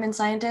 500 Women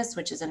Scientists,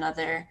 which is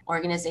another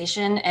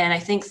organization. And I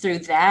think through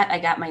that, I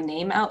got my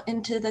name out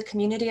into the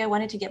community I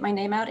wanted to get my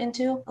name out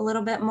into a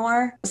little bit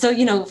more. So,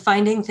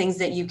 finding things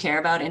that you care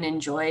about and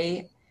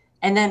enjoy,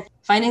 and then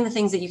finding the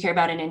things that you care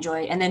about and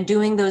enjoy, and then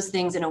doing those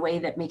things in a way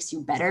that makes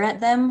you better at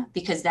them,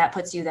 because that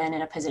puts you then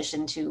in a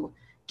position to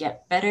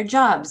get better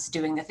jobs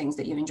doing the things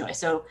that you enjoy.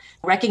 So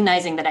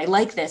recognizing that I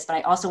like this, but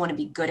I also want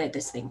to be good at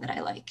this thing that I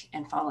like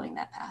and following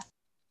that path.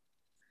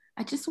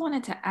 I just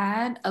wanted to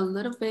add a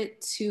little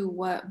bit to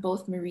what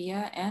both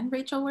Maria and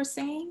Rachel were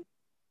saying.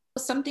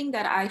 Something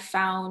that I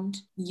found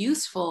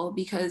useful,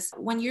 because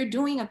when you're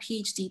doing a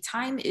PhD,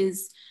 time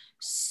is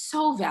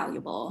so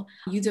valuable.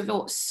 You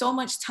devote so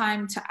much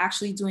time to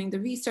actually doing the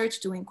research,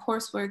 doing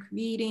coursework,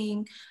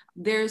 reading.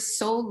 There's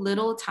so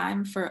little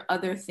time for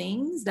other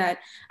things that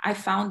I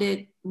found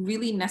it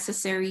really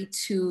necessary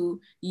to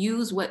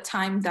use what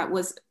time that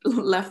was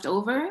left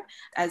over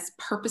as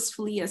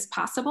purposefully as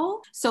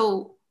possible.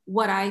 So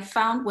what I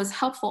found was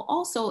helpful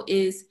also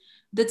is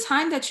the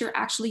time that you're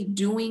actually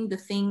doing the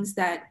things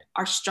that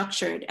are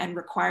structured and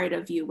required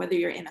of you, whether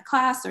you're in a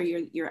class or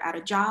you're at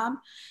a job,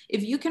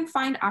 if you can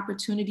find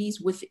opportunities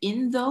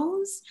within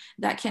those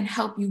that can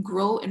help you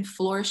grow and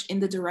flourish in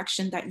the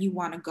direction that you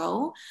want to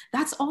go,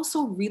 that's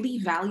also really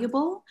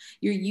valuable.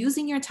 You're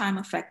using your time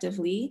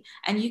effectively,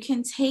 and you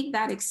can take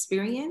that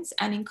experience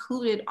and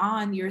include it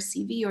on your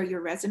CV or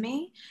your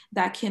resume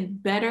that can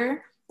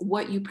better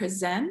what you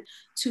present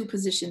to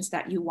positions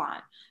that you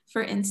want.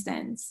 For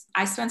instance,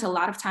 I spent a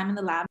lot of time in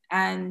the lab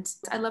and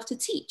I love to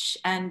teach.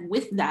 And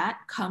with that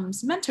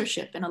comes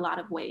mentorship in a lot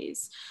of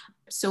ways.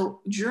 So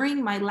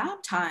during my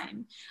lab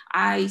time,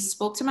 I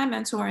spoke to my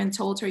mentor and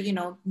told her,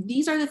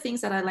 these are the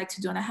things that I like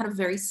to do. And I had a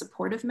very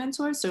supportive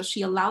mentor. So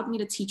she allowed me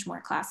to teach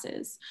more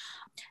classes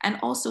and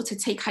also to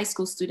take high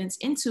school students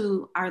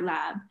into our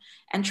lab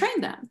and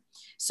train them.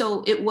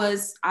 So it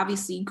was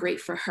obviously great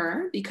for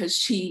her because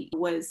she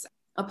was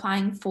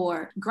applying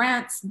for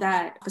grants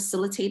that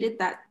facilitated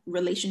that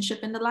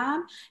relationship in the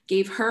lab,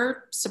 gave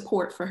her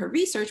support for her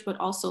research, but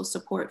also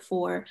support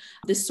for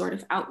this sort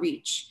of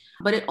outreach.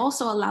 But it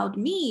also allowed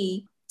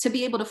me to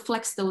be able to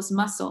flex those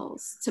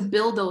muscles, to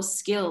build those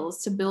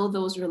skills, to build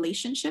those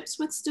relationships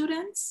with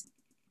students.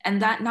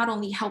 And that not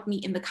only helped me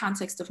in the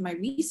context of my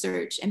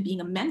research and being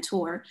a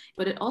mentor,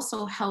 but it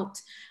also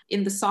helped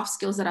in the soft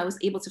skills that I was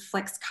able to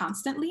flex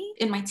constantly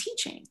in my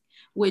teaching,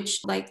 which,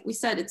 like we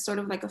said, it's sort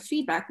of like a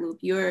feedback loop.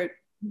 You're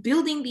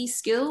building these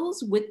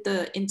skills with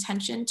the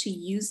intention to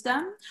use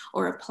them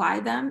or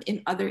apply them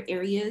in other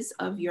areas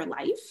of your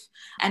life,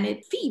 and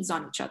it feeds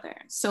on each other.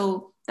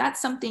 So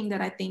that's something that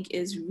I think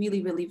is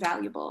really, really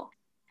valuable.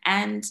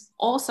 And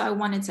also I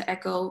wanted to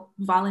echo,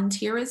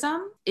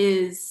 volunteerism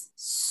is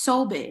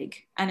so big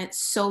and it's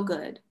so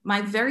good.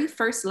 My very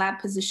first lab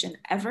position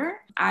ever,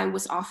 I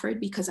was offered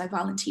because I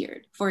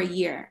volunteered for a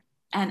year.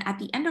 And at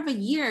the end of a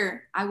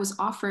year, I was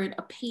offered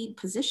a paid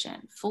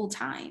position full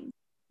time.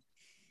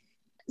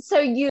 So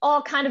you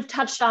all kind of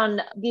touched on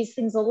these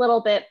things a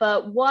little bit,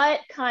 but what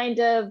kind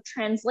of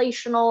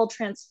translational,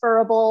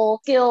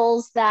 transferable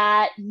skills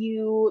that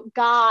you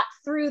got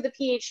through the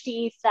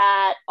PhD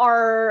that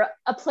are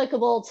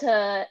applicable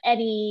to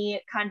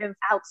any kind of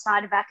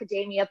outside of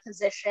academia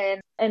position?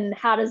 And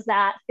how does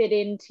that fit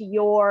into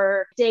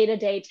your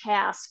day-to-day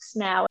tasks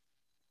now?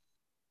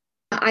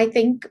 I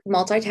think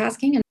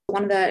multitasking, and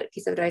one of the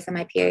pieces of advice that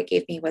my PA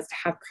gave me was to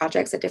have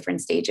projects at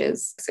different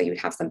stages. So you'd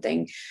have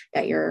something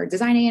that you're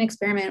designing an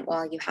experiment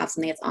while you have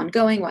something that's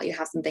ongoing, while you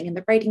have something in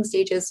the writing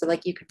stages. So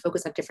like you can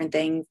focus on different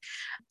things.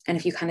 And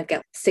if you kind of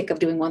get sick of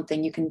doing one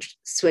thing, you can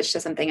switch to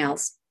something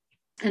else.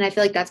 And I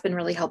feel like that's been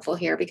really helpful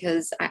here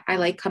because I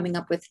like coming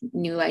up with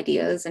new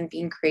ideas and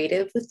being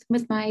creative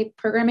with my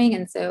programming.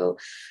 And so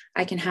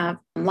I can have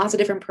lots of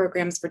different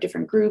programs for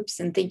different groups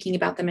and thinking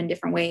about them in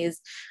different ways.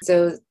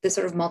 So this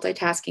sort of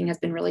multitasking has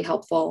been really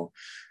helpful.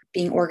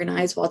 Being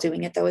organized while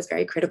doing it, though, is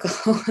very critical.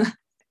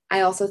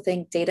 I also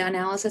think data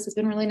analysis has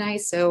been really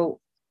nice.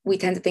 So we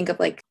tend to think of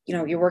like,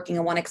 you're working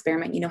on one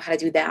experiment, you know how to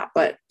do that,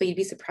 but you'd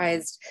be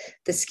surprised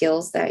the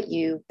skills that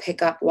you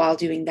pick up while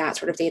doing that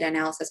sort of data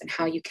analysis and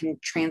how you can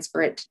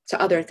transfer it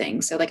to other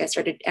things. So like I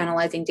started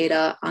analyzing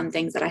data on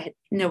things that I had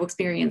no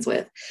experience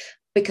with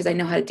because I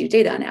know how to do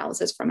data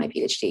analysis from my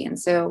PhD. And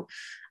so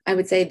I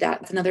would say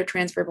that's another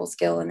transferable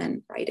skill. And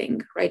then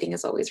writing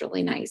is always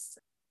really nice.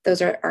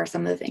 Those are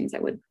some of the things I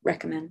would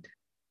recommend.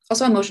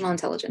 Also, emotional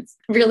intelligence,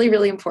 really,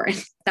 really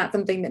important. Not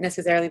something that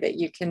necessarily that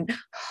you can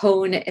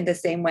hone in the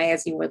same way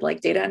as you would like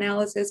data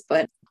analysis,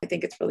 but I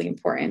think it's really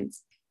important.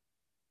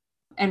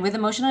 And with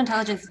emotional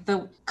intelligence,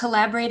 the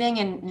collaborating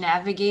and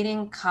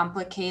navigating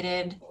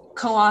complicated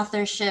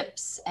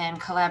co-authorships and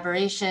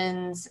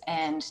collaborations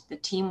and the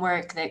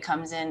teamwork that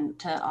comes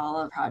into all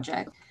of the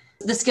project.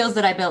 The skills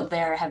that I built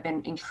there have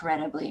been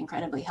incredibly,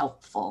 incredibly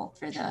helpful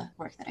for the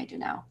work that I do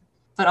now.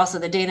 But also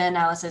the data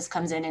analysis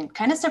comes in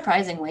kind of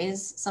surprising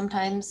ways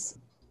sometimes,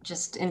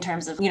 just in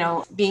terms of,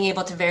 being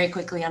able to very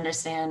quickly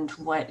understand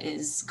what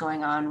is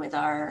going on with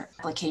our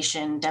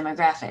application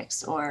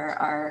demographics or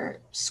our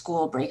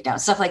school breakdown,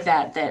 stuff like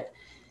that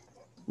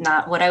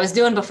not what I was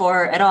doing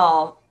before at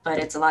all, but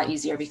it's a lot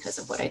easier because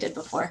of what I did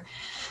before.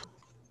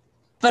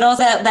 But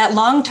also that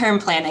long-term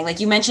planning, like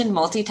you mentioned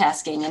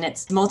multitasking, and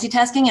it's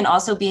multitasking and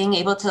also being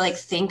able to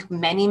think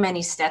many,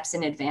 many steps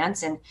in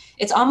advance. And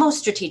it's almost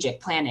strategic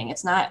planning.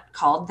 It's not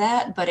called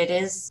that, but it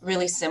is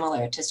really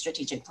similar to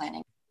strategic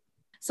planning.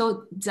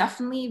 So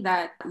definitely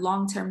that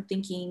long-term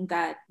thinking,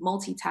 that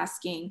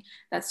multitasking,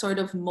 that sort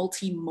of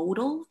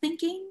multimodal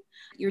thinking.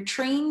 You're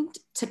trained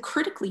to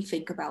critically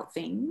think about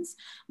things,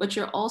 but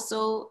you're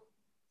also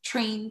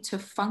trained to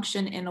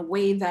function in a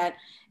way that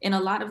in a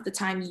lot of the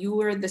time you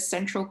are the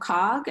central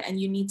cog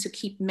and you need to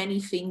keep many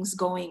things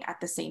going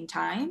at the same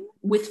time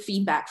with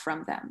feedback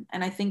from them.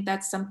 And I think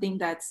that's something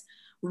that's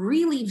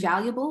really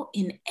valuable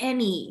in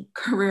any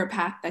career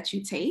path that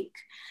you take.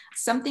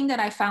 Something that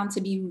I found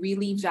to be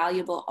really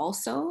valuable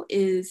also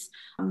is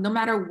no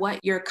matter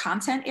what your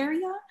content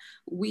area,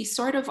 we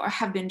sort of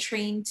have been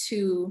trained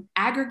to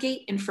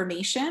aggregate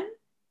information,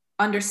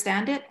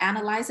 understand it,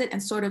 analyze it,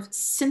 and sort of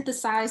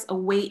synthesize a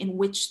way in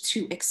which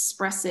to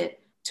express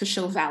it to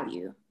show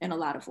value in a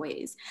lot of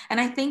ways.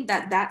 And I think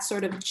that that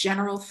sort of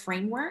general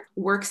framework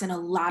works in a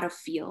lot of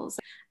fields.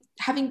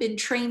 Having been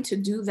trained to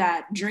do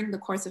that during the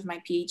course of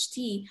my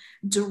PhD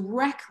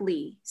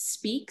directly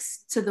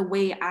speaks to the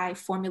way I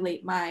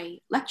formulate my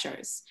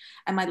lectures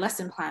and my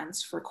lesson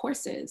plans for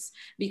courses,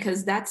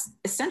 because that's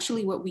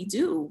essentially what we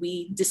do.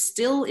 We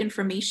distill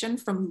information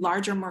from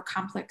larger, more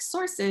complex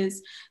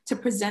sources to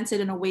present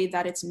it in a way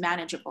that it's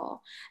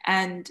manageable.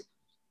 And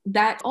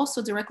that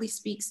also directly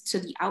speaks to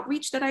the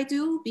outreach that I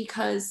do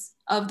because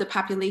of the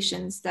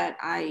populations that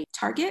I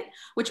target,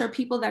 which are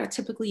people that are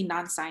typically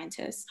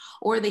non-scientists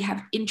or they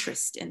have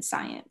interest in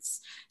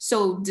science.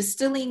 So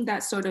distilling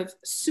that sort of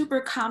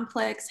super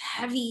complex,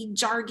 heavy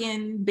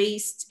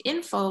jargon-based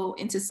info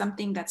into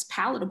something that's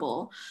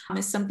palatable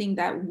is something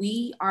that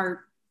we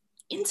are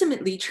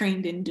intimately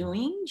trained in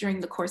doing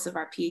during the course of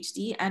our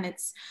PhD. And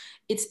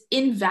it's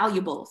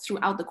invaluable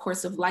throughout the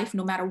course of life,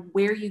 no matter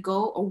where you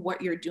go or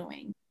what you're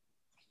doing.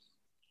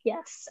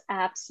 Yes,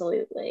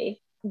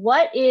 absolutely.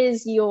 What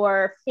is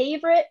your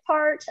favorite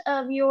part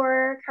of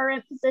your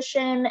current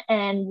position,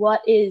 and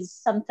what is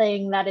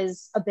something that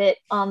is a bit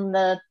on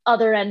the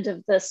other end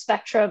of the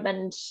spectrum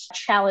and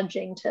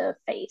challenging to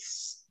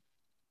face?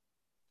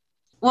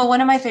 Well, one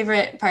of my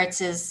favorite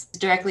parts is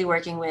directly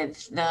working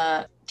with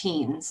the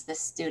teens, the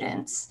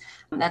students.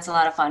 That's a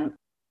lot of fun.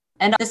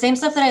 And the same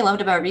stuff that I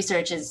loved about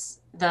research is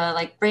the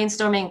like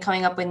brainstorming,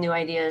 coming up with new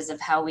ideas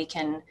of how we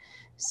can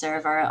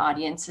serve our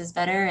audiences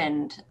better.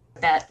 And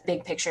that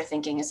big picture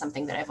thinking is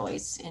something that I've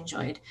always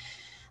enjoyed.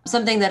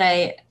 Something that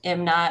I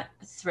am not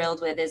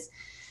thrilled with is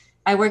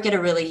I work at a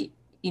really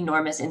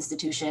enormous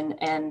institution,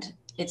 and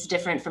it's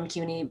different from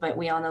CUNY, but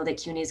we all know that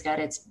CUNY's got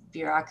its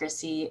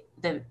bureaucracy.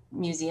 The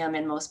museum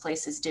in most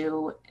places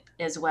do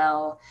as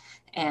well.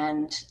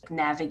 And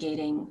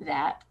navigating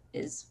that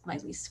is my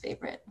least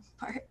favorite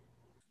part.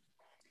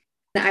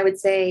 I would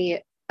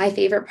say my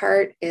favorite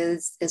part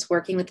is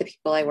working with the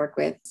people I work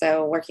with.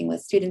 So working with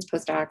students,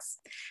 postdocs,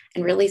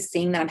 and really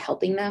seeing that I'm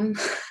helping them.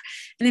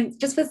 And it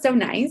just was so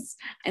nice.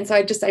 And so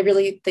I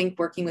really think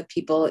working with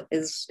people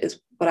is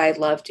what I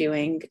love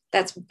doing.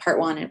 That's part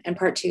one. And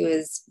part two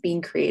is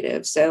being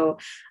creative. So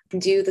I can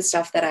do the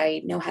stuff that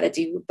I know how to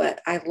do,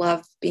 but I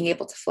love being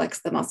able to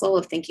flex the muscle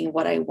of thinking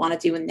what I want to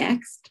do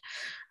next.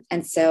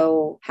 And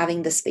so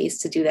having the space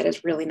to do that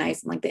is really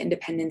nice. And like the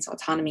independence,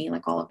 autonomy,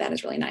 like all of that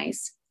is really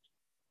nice.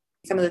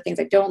 Some of the things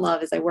I don't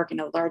love is I work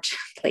in a large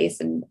place,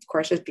 and of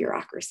course there's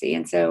bureaucracy.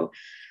 And so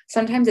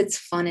sometimes it's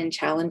fun and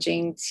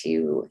challenging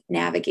to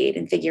navigate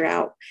and figure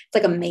out. It's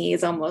like a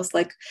maze almost,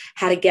 like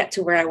how to get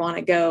to where I want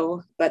to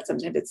go. But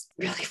sometimes it's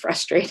really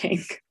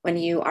frustrating when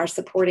you are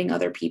supporting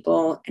other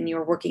people and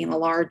you're working in a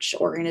large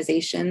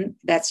organization.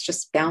 That's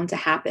just bound to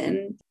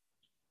happen.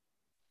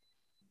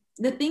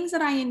 The things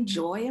that I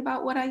enjoy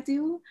about what I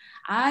do,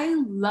 I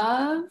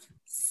love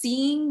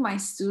seeing my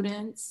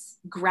students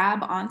grab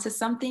onto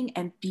something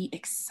and be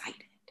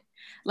excited.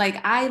 Like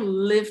I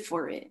live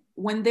for it.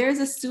 When there's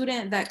a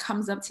student that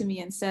comes up to me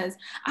and says,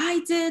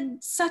 I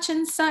did such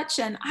and such,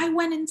 and I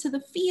went into the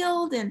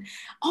field and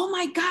oh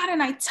my God,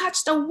 and I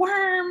touched a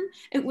worm.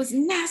 It was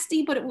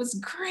nasty, but it was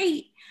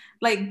great.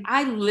 Like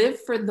I live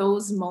for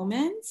those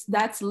moments.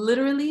 That's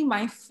literally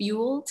my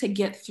fuel to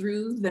get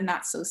through the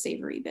not so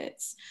savory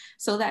bits.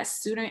 So that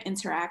student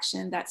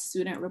interaction, that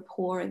student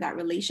rapport, that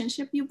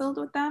relationship you build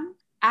with them,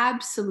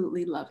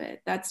 absolutely love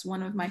it. That's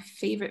one of my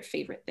favorite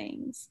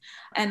things.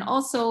 And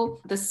also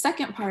the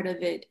second part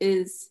of it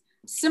is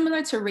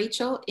similar to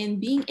Rachel in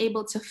being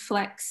able to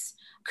flex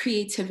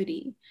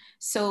creativity.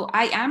 So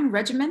I am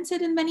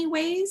regimented in many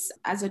ways.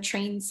 As a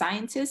trained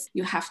scientist,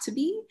 you have to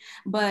be,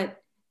 but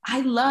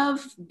I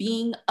love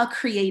being a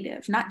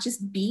creative, not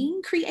just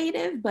being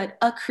creative, but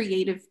a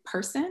creative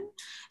person.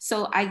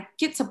 So I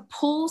get to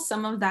pull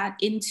some of that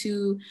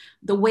into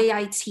the way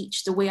I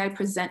teach, the way I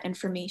present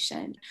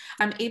information.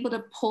 I'm able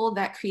to pull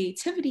that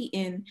creativity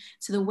in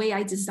to the way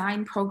I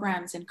design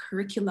programs and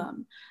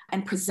curriculum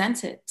and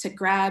present it to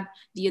grab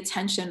the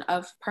attention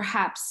of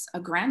perhaps a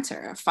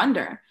grantor, a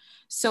funder.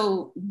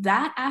 So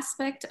that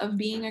aspect of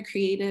being a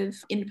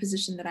creative in the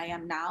position that I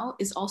am now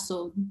is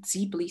also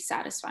deeply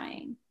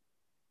satisfying.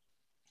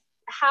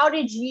 How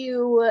did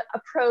you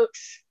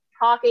approach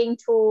talking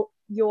to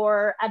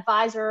your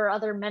advisor or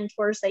other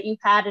mentors that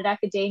you've had in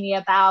academia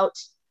about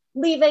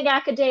leaving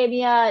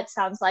academia, it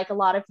sounds like a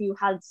lot of you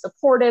had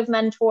supportive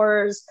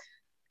mentors.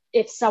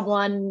 If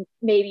someone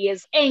maybe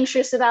is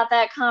anxious about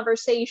that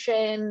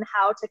conversation,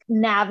 how to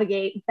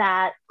navigate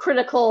that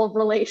critical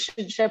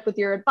relationship with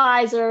your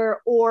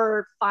advisor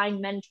or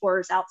find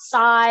mentors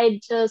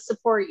outside to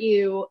support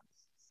you.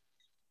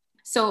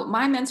 So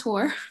my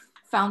mentor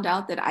found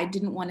out that I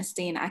didn't want to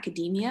stay in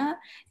academia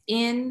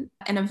in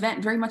an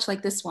event very much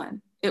like this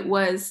one. It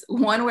was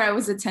one where I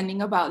was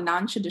attending about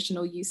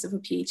non-traditional use of a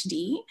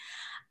PhD.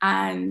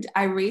 And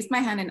I raised my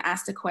hand and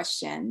asked a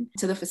question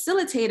to the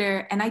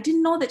facilitator, and I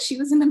didn't know that she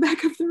was in the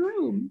back of the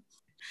room.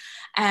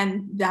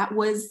 And that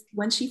was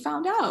when she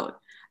found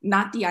out.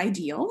 Not the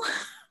ideal,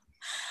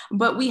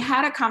 but we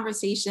had a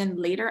conversation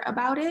later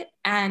about it.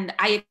 And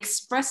I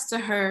expressed to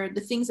her the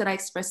things that I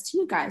expressed to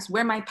you guys,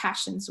 where my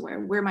passions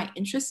were, where my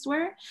interests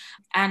were.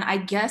 And I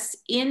guess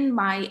in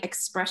my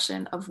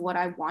expression of what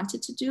I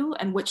wanted to do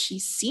and what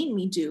she's seen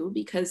me do,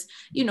 because,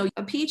 you know,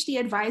 a PhD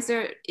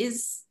advisor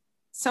is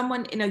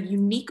someone in a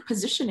unique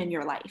position in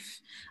your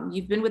life.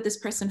 You've been with this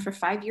person for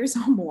 5 years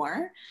or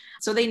more,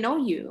 so they know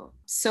you.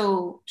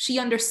 So she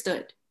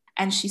understood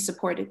and she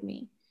supported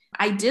me.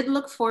 I did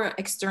look for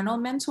external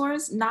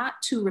mentors,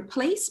 not to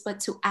replace, but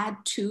to add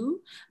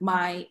to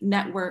my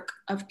network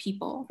of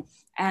people.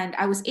 And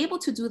I was able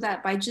to do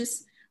that by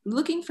just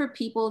looking for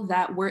people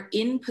that were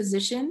in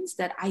positions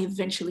that I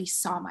eventually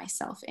saw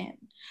myself in,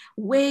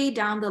 way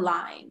down the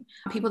line,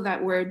 people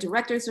that were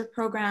directors of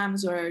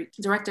programs or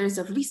directors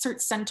of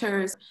research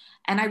centers.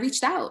 And I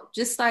reached out,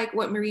 just like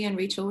what Maria and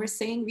Rachel were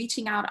saying,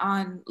 reaching out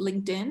on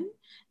LinkedIn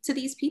to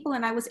these people.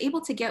 And I was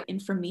able to get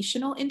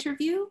informational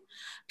interview.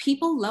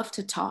 People love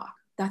to talk.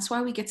 That's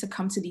why we get to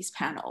come to these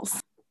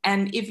panels.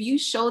 And if you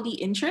show the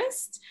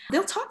interest,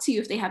 they'll talk to you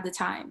if they have the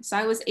time. So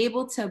I was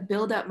able to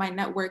build up my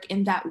network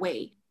in that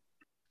way.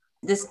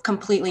 This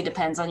completely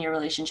depends on your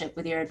relationship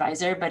with your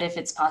advisor, but if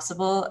it's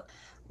possible,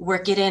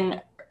 work it in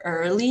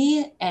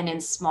early and in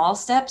small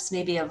steps,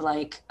 maybe of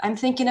like, I'm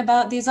thinking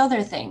about these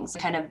other things,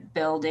 kind of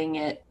building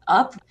it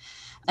up.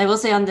 I will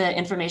say on the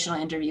informational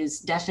interviews,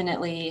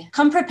 definitely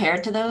come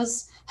prepared to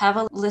those. Have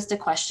a list of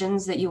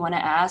questions that you want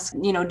to ask.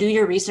 You know, do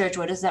your research.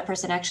 What does that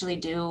person actually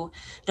do?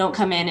 Don't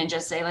come in and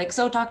just say like,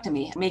 so talk to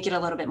me. Make it a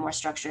little bit more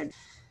structured.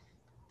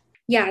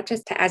 Yeah,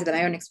 just to add to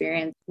my own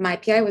experience, my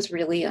PI was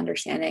really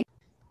understanding.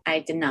 I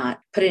did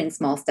not put it in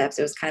small steps.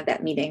 It was kind of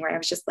that meeting where I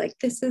was just like,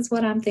 this is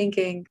what I'm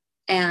thinking.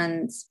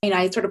 And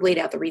I sort of laid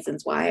out the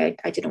reasons why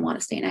I didn't want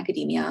to stay in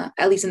academia,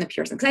 at least in the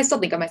pure sense, because I still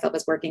think of myself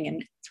as working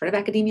in sort of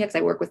academia because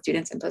I work with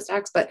students and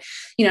postdocs, but,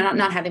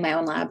 not having my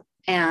own lab.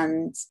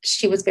 And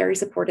she was very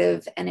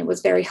supportive, and it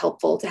was very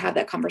helpful to have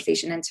that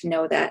conversation and to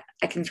know that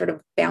I can sort of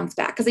bounce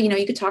back. Because,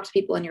 you could talk to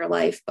people in your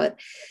life, but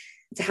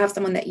to have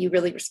someone that you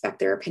really respect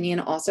their opinion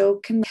also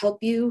can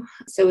help you.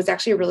 So it's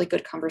actually a really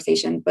good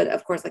conversation. But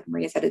of course, like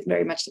Maria said, it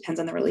very much depends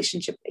on the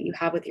relationship that you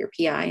have with your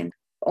PI, and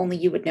only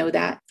you would know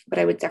that. But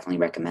I would definitely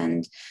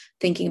recommend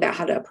thinking about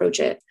how to approach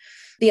it.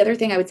 The other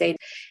thing I would say,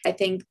 I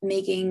think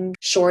making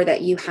sure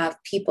that you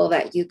have people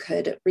that you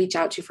could reach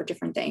out to for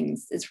different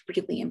things is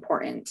really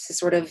important to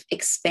sort of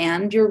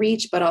expand your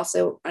reach, but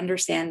also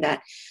understand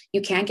that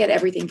you can't get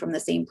everything from the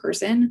same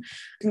person.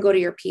 You can go to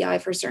your PI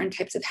for certain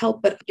types of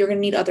help, but you're going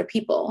to need other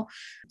people.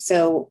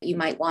 So you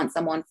might want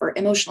someone for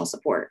emotional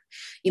support.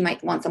 You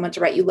might want someone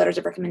to write you letters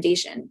of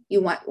recommendation. You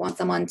might want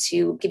someone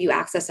to give you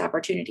access to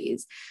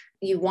opportunities.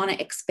 You want to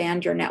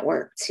expand your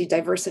network to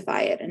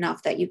diversify it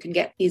enough that you can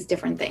get these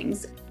different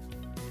things.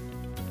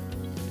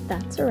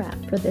 That's a wrap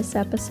for this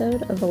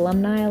episode of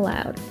Alumni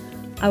Aloud.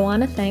 I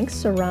want to thank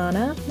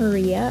Sarana,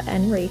 Maria,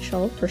 and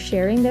Rachel for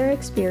sharing their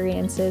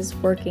experiences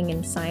working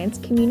in science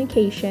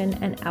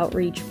communication and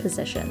outreach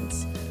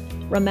positions.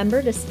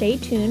 Remember to stay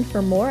tuned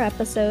for more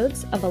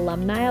episodes of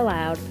Alumni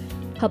Aloud,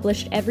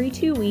 published every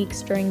 2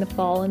 weeks during the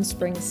fall and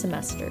spring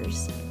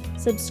semesters.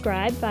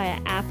 Subscribe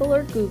via Apple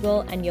or Google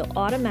and you'll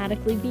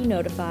automatically be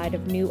notified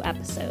of new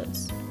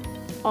episodes.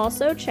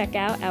 Also, check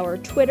out our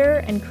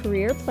Twitter and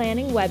career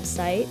planning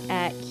website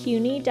at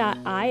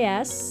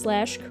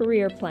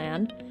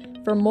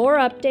cuny.is/careerplan for more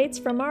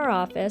updates from our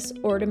office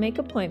or to make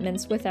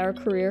appointments with our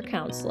career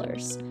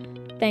counselors.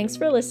 Thanks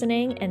for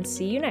listening and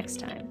see you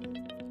next time.